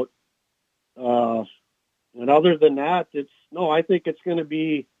way out. And other than that, I think it's going to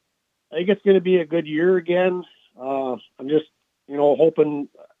be a good year again. I'm just, hoping.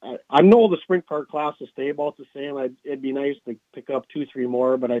 I know the sprint car class will stay about the same. It'd be nice to pick up 2-3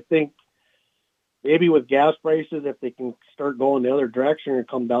 more, but I think maybe with gas prices, if they can start going the other direction and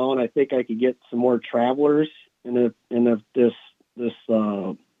come down, I think I could get some more travelers. And if this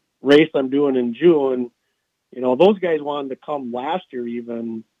race I'm doing in June, those guys wanted to come last year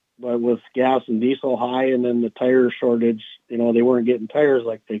even, but with gas and diesel high, and then the tire shortage, they weren't getting tires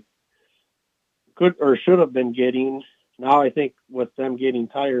like they could or should have been getting. Now I think with them getting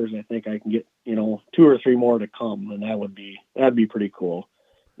tires, I think I can get 2 or 3 more to come, and that'd be pretty cool.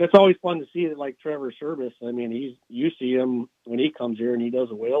 It's always fun to see that, like Trevor Service. I mean, you see him when he comes here, and he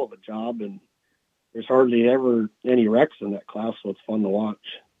does a whale of a job, and there's hardly ever any wrecks in that class, so it's fun to watch.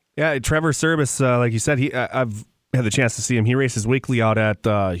 Yeah, Trevor Service, like you said, I've had the chance to see him. He races weekly out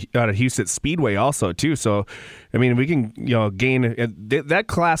at Houston Speedway also too. So, I mean, we can gain. That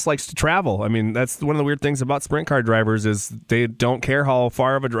class likes to travel. I mean, that's one of the weird things about sprint car drivers is they don't care how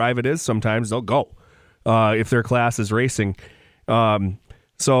far of a drive it is. Sometimes they'll go if their class is racing.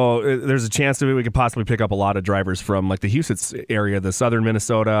 So there's a chance that we could possibly pick up a lot of drivers from like the Houston area, the southern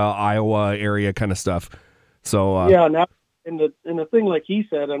Minnesota, Iowa area kind of stuff. So yeah, now and the thing, like he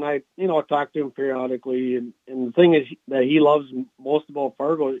said, and I talk to him periodically, and the thing is that he loves most about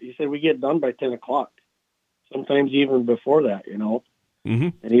Fargo. He said we get done by 10 o'clock, sometimes even before that, Mm-hmm.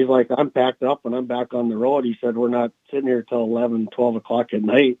 And he's like, I'm packed up and I'm back on the road. He said we're not sitting here till 11, 12 o'clock at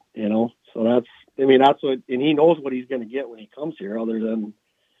night, So that's what, and he knows what he's going to get when he comes here, other than.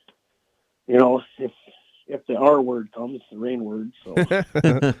 If the R word comes, the rain word. So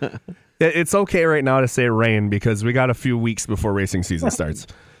it's okay right now to say rain because we got a few weeks before racing season starts.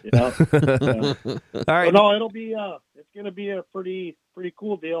 Yeah. All right. No, it'll be it's going to be a pretty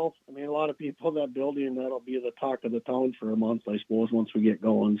cool deal. I mean, a lot of people in that building, that'll be the talk of the town for a month, I suppose, once we get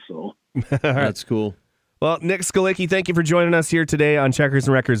going. So that's cool. Well, Nick Skalicky, thank you for joining us here today on Checkers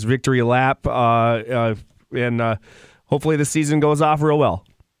and Wreckers Victory Lap, and hopefully this season goes off real well.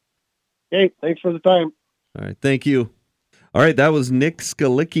 Hey, thanks for the time. All right, thank you. All right, that was Nick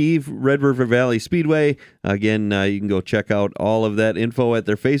Skalicky, Red River Valley Speedway. Again, you can go check out all of that info at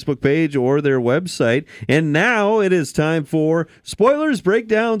their Facebook page or their website. And now it is time for spoilers,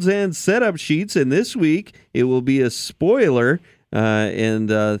 breakdowns, and setup sheets. And this week, it will be a spoiler.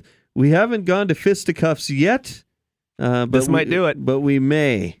 And we haven't gone to fisticuffs yet. This might do it. But we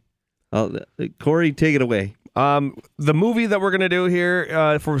may. Corey, take it away. The movie that we're going to do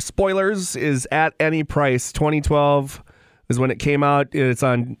here for spoilers is At Any Price. 2012 is when it came out.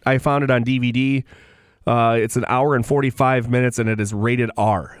 I found it on DVD. It's an hour and 45 minutes, and it is rated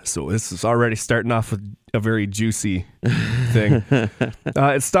R. So this is already starting off with a very juicy thing.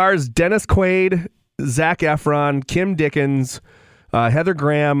 It stars Dennis Quaid, Zac Efron, Kim Dickens, Heather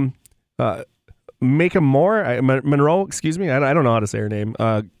Graham, Macam Monroe, excuse me. I don't know how to say her name.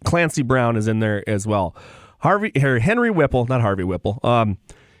 Clancy Brown is in there as well. Henry Whipple, not Harvey Whipple.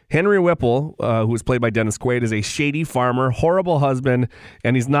 Henry Whipple, who was played by Dennis Quaid, is a shady farmer, horrible husband,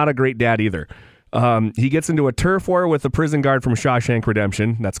 and he's not a great dad either. He gets into a turf war with the prison guard from Shawshank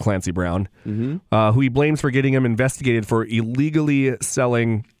Redemption. That's Clancy Brown, who he blames for getting him investigated for illegally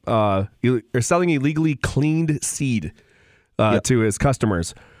selling illegally cleaned seed to his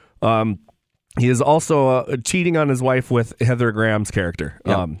customers. He is also cheating on his wife with Heather Graham's character.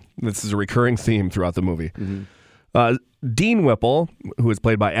 This is a recurring theme throughout the movie. Dean Whipple, who is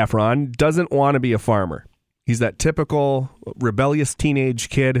played by Efron, doesn't want to be a farmer. He's that typical rebellious teenage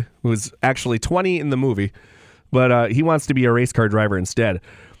kid who's actually 20 in the movie, but he wants to be a race car driver instead.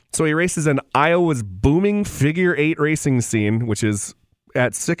 So he races in Iowa's booming figure eight racing scene, which is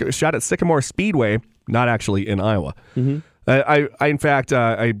shot at Sycamore Speedway, not actually in Iowa.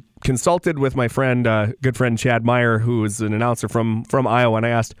 I consulted with my good friend Chad Meyer, who is an announcer from Iowa, and I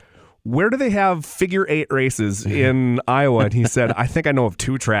asked, where do they have figure eight races in Iowa? And he said, I think I know of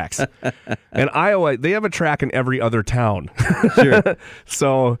 2 tracks. In Iowa, they have a track in every other town. Sure.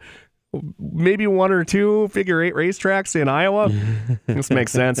 So maybe 1 or 2 figure eight racetracks in Iowa. This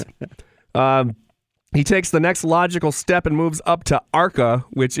makes sense. He takes the next logical step and moves up to ARCA,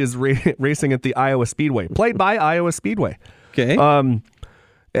 which is racing at the Iowa Speedway, played by Iowa Speedway. Okay.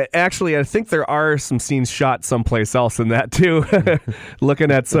 Actually, I think there are some scenes shot someplace else in that too.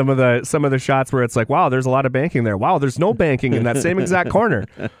 Looking at some of the shots where it's like, wow, there's a lot of banking there. Wow, there's no banking in that same exact corner.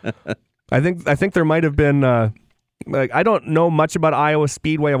 I think there might have been. I don't know much about Iowa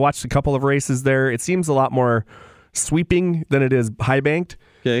Speedway. I watched a couple of races there. It seems a lot more sweeping than it is high banked.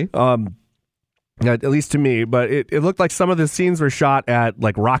 Okay. At least to me, but it looked like some of the scenes were shot at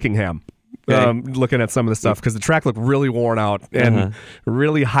like Rockingham. Okay. Looking at some of the stuff because the track looked really worn out and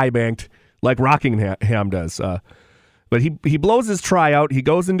really high banked like Rockingham does. But he blows his tryout. He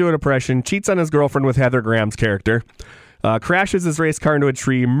goes into a depression, cheats on his girlfriend with Heather Graham's character, crashes his race car into a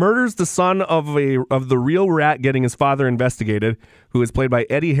tree, murders the son of the real rat getting his father investigated, who is played by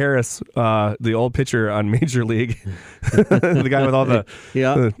Eddie Harris, the old pitcher on Major League, the guy with all the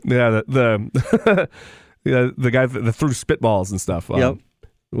the guy that threw spitballs and stuff. Yep.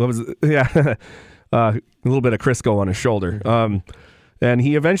 What was it? Yeah, a little bit of Crisco on his shoulder. And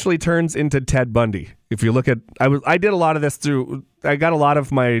he eventually turns into Ted Bundy. If you look at, I did a lot of this through. I got a lot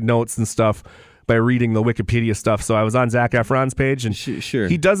of my notes and stuff by reading the Wikipedia stuff. So I was on Zac Efron's page, and sure,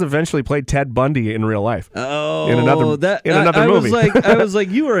 he does eventually play Ted Bundy in real life. Oh, in another movie. I was like,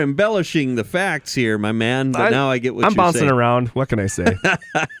 you are embellishing the facts here, my man. But now I get what I'm you're bouncing saying. around. What can I say?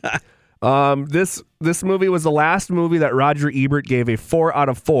 This movie was the last movie that Roger Ebert gave a 4 out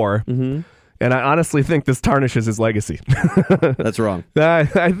of 4, and I honestly think this tarnishes his legacy. That's wrong.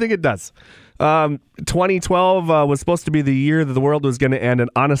 I think it does. 2012 was supposed to be the year that the world was going to end, and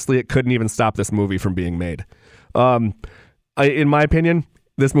honestly, it couldn't even stop this movie from being made. In my opinion,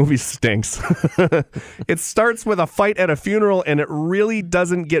 this movie stinks. It starts with a fight at a funeral, and it really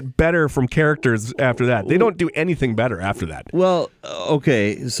doesn't get better from characters after that. They don't do anything better after that. Well,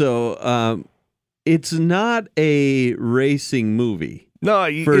 okay, so it's not a racing movie. No,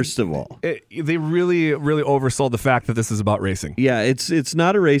 first of all, they really, really oversold the fact that this is about racing. Yeah, it's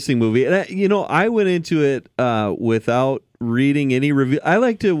not a racing movie, and I went into it without reading any review. I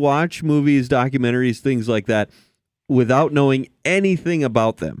like to watch movies, documentaries, things like that, without knowing anything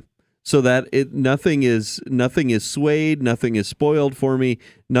about them, so that nothing is swayed, nothing is spoiled for me,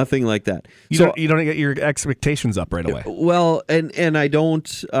 nothing like that. You don't get your expectations up right away. Well, and I don't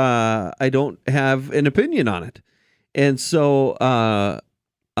have an opinion on it. And so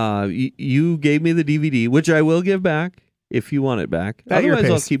you gave me the DVD, which I will give back if you want it back. Otherwise,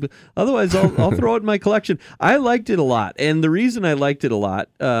 I'll keep it. Otherwise, I'll throw it in my collection. I liked it a lot, and the reason I liked it a lot,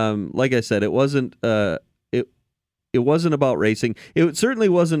 like I said, it wasn't about racing. It certainly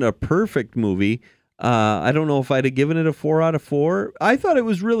wasn't a perfect movie. I don't know if I'd have given it a 4 out of 4. I thought it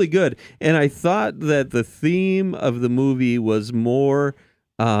was really good, and I thought that the theme of the movie was more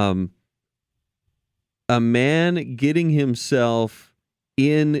a man getting himself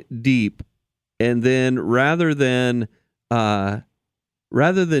in deep, and then rather than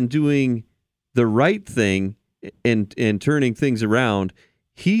doing the right thing and turning things around,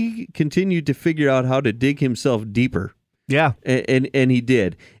 he continued to figure out how to dig himself deeper. Yeah, and he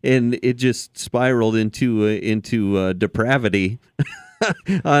did, and it just spiraled into depravity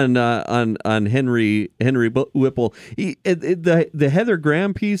on Henry Whipple. The Heather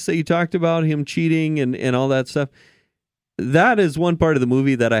Graham piece that you talked about, him cheating and all that stuff. That is one part of the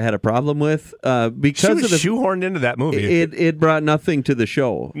movie that I had a problem with because she was shoehorned into that movie. It brought nothing to the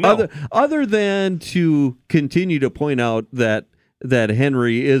show, No. other than to continue to point out that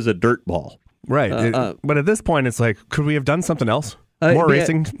Henry is a dirtball. Right, but at this point, it's like, could we have done something else? More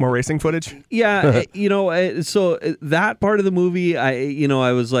racing footage. Yeah, so that part of the movie,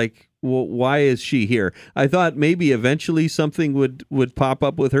 I was like, well, why is she here? I thought maybe eventually something would pop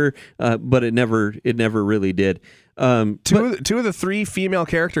up with her, but it never really did. Two of the three female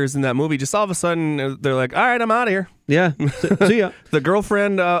characters in that movie, just all of a sudden, they're like, all right, I'm out of here. Yeah, see ya. The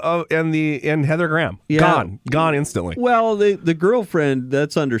girlfriend and Heather Graham, gone instantly. Well, the girlfriend,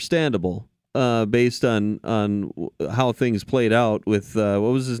 that's understandable. Based on how things played out with what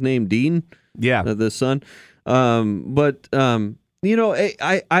was his name, Dean? Yeah, the son. But I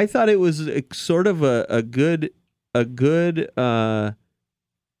thought it was sort of a good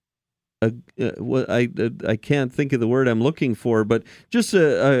what I can't think of the word I'm looking for, but just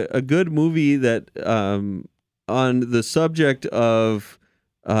a good movie that on the subject of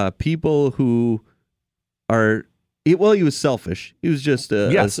people who are. He was selfish. He was just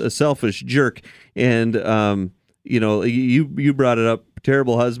a selfish jerk, and you brought it up.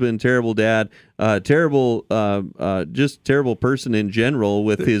 Terrible husband, terrible dad, terrible person in general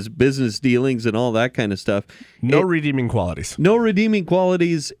with his business dealings and all that kind of stuff. No redeeming qualities. No redeeming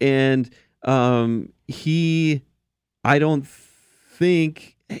qualities, and I don't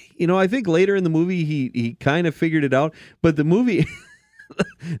think I think later in the movie he kind of figured it out, but the movie.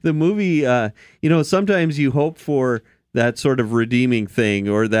 The movie, sometimes you hope for that sort of redeeming thing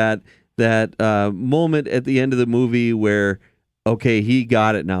or that moment at the end of the movie where, okay, he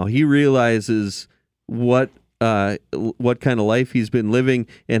got it now. He realizes what kind of life he's been living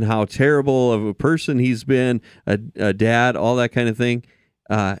and how terrible of a person he's been, a dad, all that kind of thing,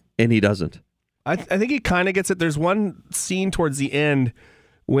 and he doesn't. I think he kind of gets it. There's one scene towards the end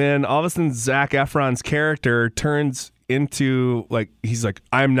when all of a sudden Zac Efron's character turns into he's like,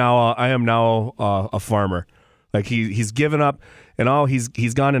 I am now a farmer. Like he's given up and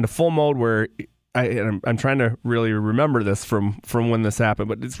he's gone into full mode where I'm trying to really remember this from when this happened,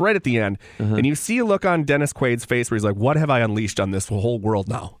 but it's right at the end. And you see a look on Dennis Quaid's face where he's like, what have I unleashed on this whole world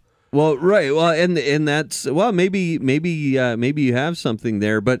now? Well, right. Well, and that's maybe you have something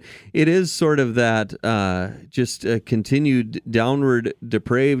there, but it is sort of that just a continued downward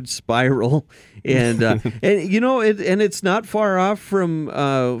depraved spiral, and it's not far off from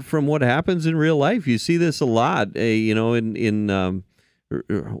what happens in real life. You see this a lot, in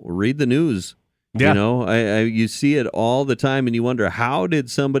read the news. Yeah. You see it all the time, and you wonder, how did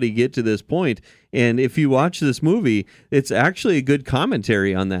somebody get to this point? And if you watch this movie, it's actually a good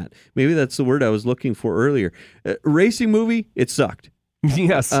commentary on that. Maybe that's the word I was looking for earlier. Racing movie, it sucked.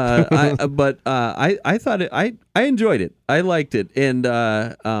 Yes. I thought I enjoyed it. I liked it. And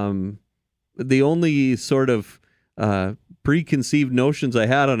the only sort of preconceived notions I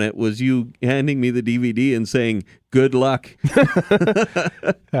had on it was you handing me the DVD and saying, good luck.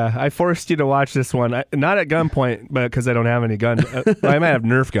 I forced you to watch this one, not at gunpoint, but because I don't have any guns. I might have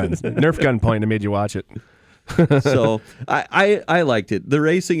Nerf guns. Nerf gunpoint, I made you watch it. So I liked it. The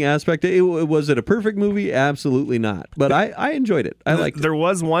racing aspect, was it a perfect movie? Absolutely not. But I enjoyed it. I liked it. There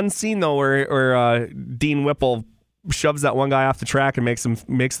was one scene, though, where Dean Whipple shoves that one guy off the track and makes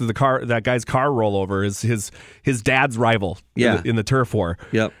that guy's car roll over. His dad's rival in the turf war.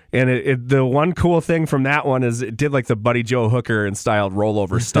 Yep. And the one cool thing from that one is it did like the Buddy Joe Hooker and styled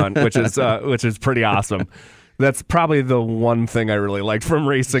rollover stunt, which is pretty awesome. That's probably the one thing I really liked from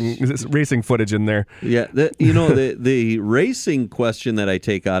racing footage in there. Yeah, the racing question that I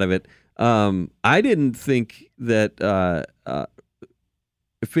take out of it, I didn't think that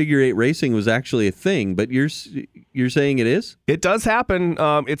figure eight racing was actually a thing, but you're saying it is? It does happen.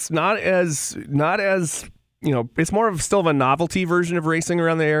 It's not as it's more of still of a novelty version of racing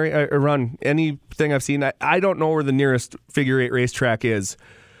around the area, around anything I've seen. I don't know where the nearest figure eight racetrack is.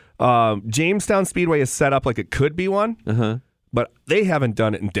 Jamestown Speedway is set up like it could be one, but they haven't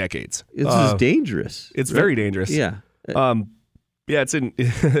done it in decades. It's dangerous. It's very dangerous. Yeah. Yeah, it's in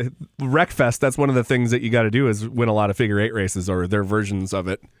Wreckfest. That's one of the things that you got to do is win a lot of figure eight races or their versions of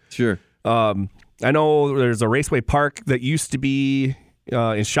it. Sure. I know there's a raceway park that used to be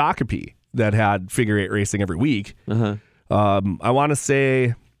in Shakopee that had figure eight racing every week. I want to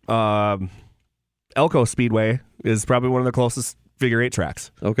say Elko Speedway is probably one of the closest figure eight tracks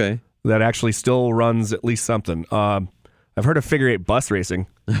Okay. that actually still runs at least something. I've heard of figure eight bus racing,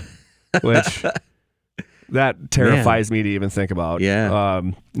 which that terrifies me to even think about. Yeah.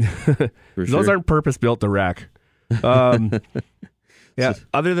 Those aren't purpose built to wreck. Yeah.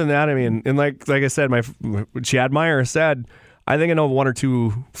 Other than that, I mean, and like I said, Chad Meyer said, I think I know one or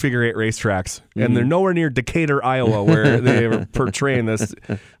two figure eight racetracks, and they're nowhere near Decatur, Iowa, where they were portraying this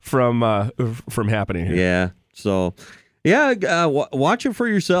from happening here. Yeah. So, yeah, watch it for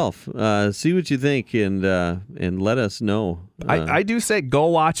yourself. See what you think, and let us know. I do say go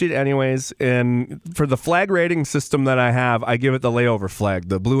watch it anyways. And for the flag rating system that I have, I give it the layover flag,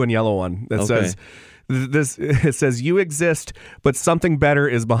 the blue and yellow one that says. It says you exist, but something better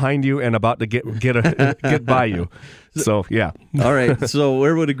is behind you and about to get by you. So yeah. All right. So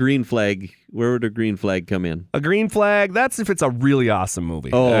where would a green flag come in? A green flag, that's if it's a really awesome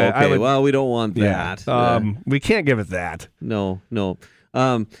movie. Oh, okay. Well, we don't want that. We can't give it that. No.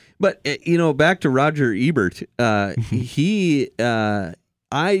 But back to Roger Ebert. A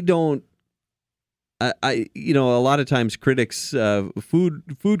lot of times critics,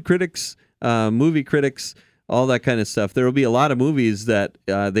 food critics, movie critics, all that kind of stuff. There will be a lot of movies that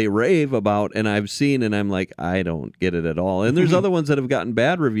they rave about, and I've seen, and I'm like, I don't get it at all. And there's other ones that have gotten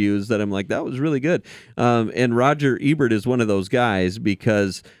bad reviews that I'm like, that was really good. And Roger Ebert is one of those guys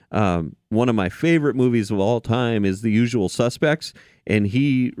because one of my favorite movies of all time is The Usual Suspects, and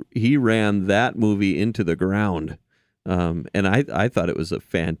he ran that movie into the ground. And I thought it was a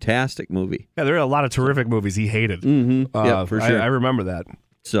fantastic movie. Yeah, there are a lot of terrific movies he hated. Yeah, for sure. I remember that.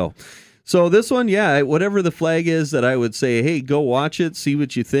 So this one, yeah, whatever the flag is that I would say, hey, go watch it, see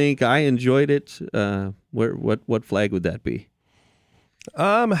what you think. I enjoyed it. What flag would that be?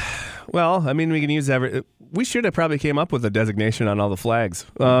 Well, I mean, we can use we should have probably came up with a designation on all the flags.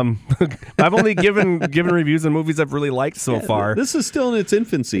 I've only given reviews on movies I've really liked so far. This is still in its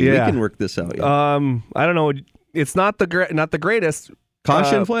infancy. Yeah. We can work this out. Yeah. I don't know. It's not the greatest.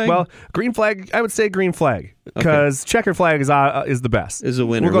 Caution flag? Well, green flag, I would say green flag, because checker flag is the best. Is a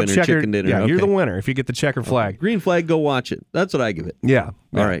winner, we'll go checker, chicken dinner. Yeah, okay. You're the winner if you get the checker flag. Green flag, go watch it. That's what I give it. Yeah.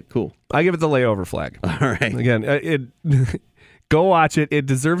 All right, cool. I give it the layover flag. All right. Again, go watch it. It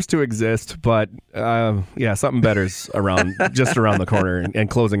deserves to exist, but something better's just around the corner and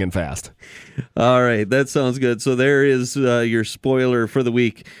closing in fast. All right, that sounds good. So there is your spoiler for the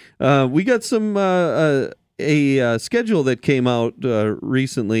week. We got some... a schedule that came out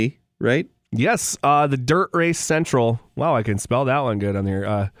recently, right? Yes, the Dirt Race Central. Wow, I can spell that one good on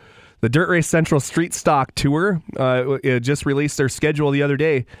here. The Dirt Race Central Street Stock Tour it just released their schedule the other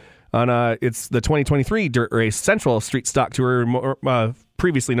day. It's the 2023 Dirt Race Central Street Stock Tour,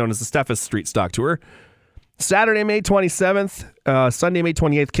 previously known as the Steffes Street Stock Tour. Saturday, May 27th, Sunday, May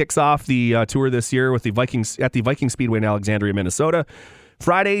 28th kicks off the tour this year with the Vikings at the Viking Speedway in Alexandria, Minnesota.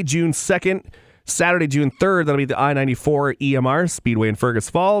 Friday, June 2nd. Saturday, June 3rd, that'll be the I-94 EMR Speedway in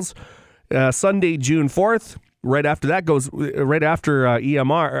Fergus Falls. Sunday, June 4th, right after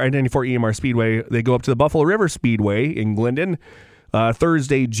EMR, I-94 EMR Speedway, they go up to the Buffalo River Speedway in Glendon.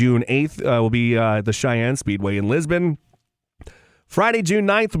 Thursday, June 8th, will be the Cheyenne Speedway in Lisbon. Friday, June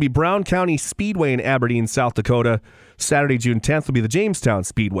 9th, will be Brown County Speedway in Aberdeen, South Dakota. Saturday, June 10th, will be the Jamestown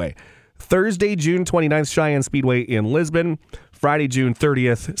Speedway. Thursday, June 29th, Cheyenne Speedway in Lisbon. Friday, June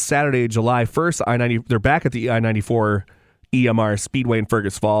 30th, Saturday, July 1st, they're back at the I-94 EMR Speedway in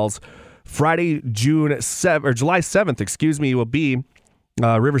Fergus Falls. Friday, July 7th, will be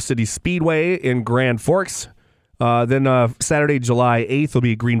River City Speedway in Grand Forks. Then Saturday, July 8th, will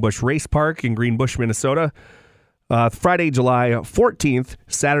be Greenbush Race Park in Greenbush, Minnesota. Friday, July 14th,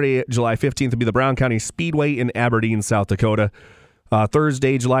 Saturday, July 15th, will be the Brown County Speedway in Aberdeen, South Dakota.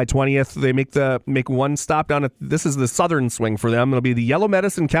 Thursday, July 20th, they make one stop down at, this is the southern swing for them. It'll be the Yellow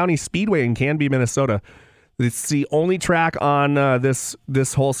Medicine County Speedway in Canby, Minnesota. It's the only track on this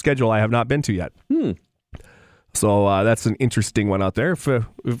whole schedule I have not been to yet. So that's an interesting one out there.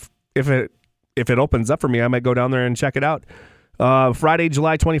 If it opens up for me, I might go down there and check it out. Friday,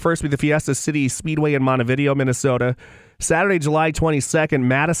 July 21st, will be the Fiesta City Speedway in Montevideo, Minnesota. Saturday, July 22nd,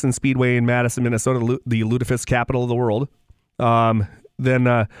 Madison Speedway in Madison, Minnesota, the lutefisk capital of the world.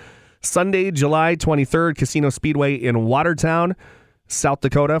 Then Sunday, July 23rd, Casino Speedway in Watertown, South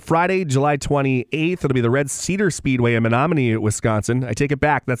Dakota. Friday, July 28th, it'll be the Red Cedar Speedway in Menominee, Wisconsin. I take it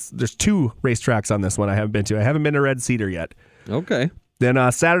back. There's two racetracks on this one I haven't been to. I haven't been to Red Cedar yet. Okay.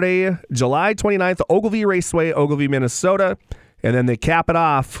 Then Saturday, July 29th, Ogilvie Raceway, Ogilvie, Minnesota. And then they cap it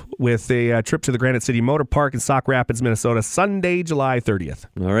off with a trip to the Granite City Motor Park in Sauk Rapids, Minnesota, Sunday, July 30th.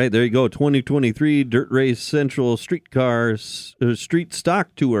 All right, there you go. 2023 Dirt Race Central Street Stock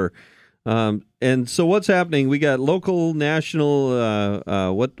Tour. And so what's happening? We got local, national,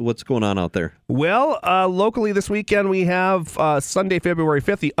 what's going on out there? Well, locally this weekend we have Sunday, February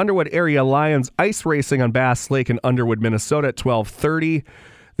 5th, the Underwood Area Lions ice racing on Bass Lake in Underwood, Minnesota at 12:30.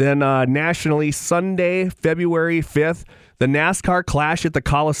 Then nationally, Sunday, February 5th, the NASCAR Clash at the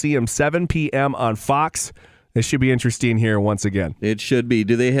Coliseum, 7 p.m. on Fox. This should be interesting here once again. It should be.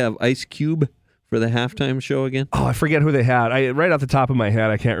 Do they have Ice Cube for the halftime show again? Oh, I forget who they had. Right off the top of my head,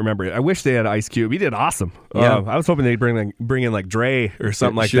 I can't remember it. I wish they had Ice Cube. He did awesome. Yeah. I was hoping they'd bring in like Dre or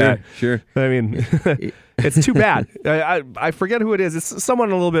something like Sure, that. Sure. I mean, it's too bad. I forget who it is. It's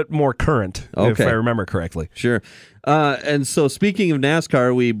someone a little bit more current, if Okay. I remember correctly. Sure. And so speaking of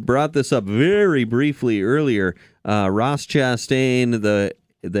NASCAR, we brought this up very briefly earlier. Ross Chastain,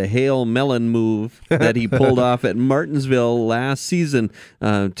 the Hail Melon move that he pulled off at Martinsville last season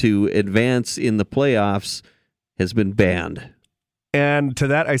to advance in the playoffs has been banned. And to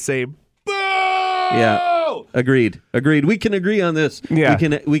that I say, boo! Yeah. Agreed. We can agree on this. Yeah.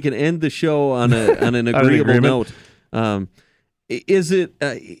 We can end the show on an agreeable note. Is it?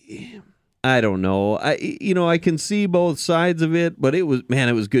 I don't know. I can see both sides of it, but it was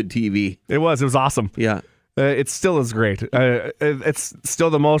good TV. It was awesome. Yeah. It still is great. It's still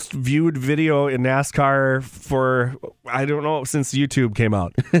the most viewed video in NASCAR for, I don't know, since YouTube came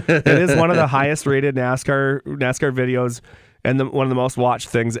out. It is one of the highest rated NASCAR videos and one of the most watched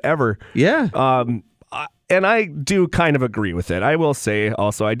things ever. Yeah. And I do kind of agree with it. I will say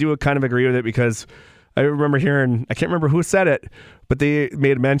also, I do kind of agree with it because I remember hearing, I can't remember who said it, but they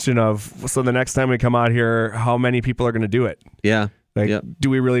made mention of, so the next time we come out here, how many people are going to do it? Yeah. Like, Yep. do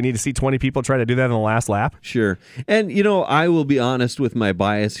we really need to see 20 people try to do that in the last lap? Sure. And, I will be honest with my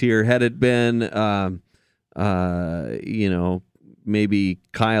bias here. Had it been, maybe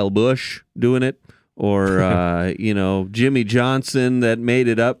Kyle Busch doing it or, Jimmy Johnson that made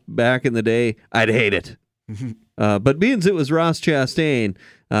it up back in the day, I'd hate it. But being it was Ross Chastain,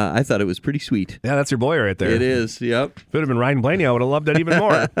 I thought it was pretty sweet. Yeah, that's your boy right there. It is, yep. If it would have been Ryan Blaney, I would have loved it even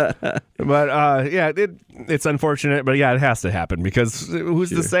more. But, it's unfortunate, but yeah, it has to happen because who's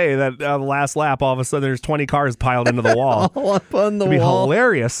to say that the last lap, all of a sudden, there's 20 cars piled into the wall. All up on the It'd be wall.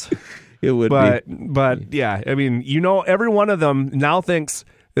 hilarious. It would But be. yeah, I mean, every one of them now thinks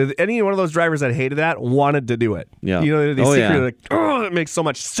that any one of those drivers that hated that wanted to do it. Yeah. They Oh, secretly yeah. like, oh, it makes so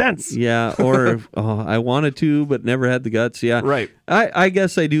much sense. Yeah, or I wanted to, but never had the guts. Yeah, Right. I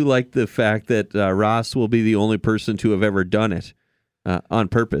guess I do like the fact that Ross will be the only person to have ever done it on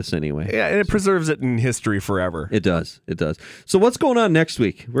purpose. Anyway, Yeah, and it preserves it in history forever. it does. It does. So what's going on next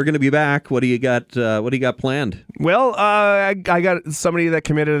week? We're going to be back. What do you got? What do you got planned? Well, I got somebody that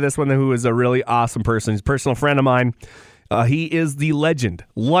committed to this one who is a really awesome person. He's a personal friend of mine. He is the legend,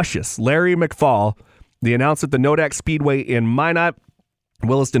 luscious Larry McFall, the announcer at the Nodak Speedway in Minot,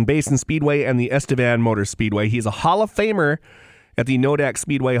 Williston Basin Speedway, and the Estevan Motor Speedway. He's a Hall of Famer at the Nodak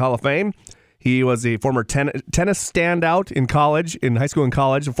Speedway Hall of Fame. He was a former tennis standout in college, in high school and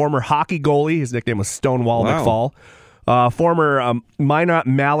college, a former hockey goalie. His nickname was Stonewall McFall. Former Minot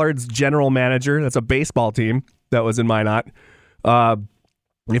Mallards general manager. That's a baseball team that was in Minot. A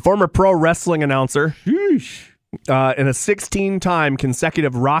former pro wrestling announcer. Sheesh. And a 16-time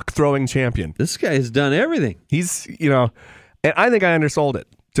consecutive rock throwing champion. This guy has done everything. He's, and I think I undersold it,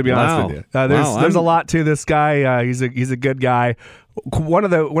 to be honest with you. Wow, There's a lot to this guy. He's a good guy. One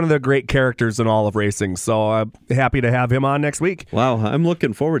of the great characters in all of racing. So happy to have him on next week. Wow, I'm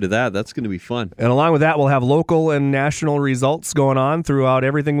looking forward to that. That's going to be fun. And along with that, we'll have local and national results going on throughout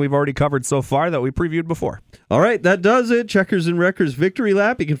everything we've already covered so far that we previewed before. All right, that does it. Checkers and Wreckers Victory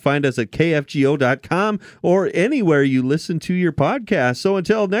Lap. You can find us at kfgo.com or anywhere you listen to your podcast. So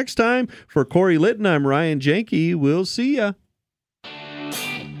until next time, for Corey Litton, I'm Ryan Jenke. We'll see ya.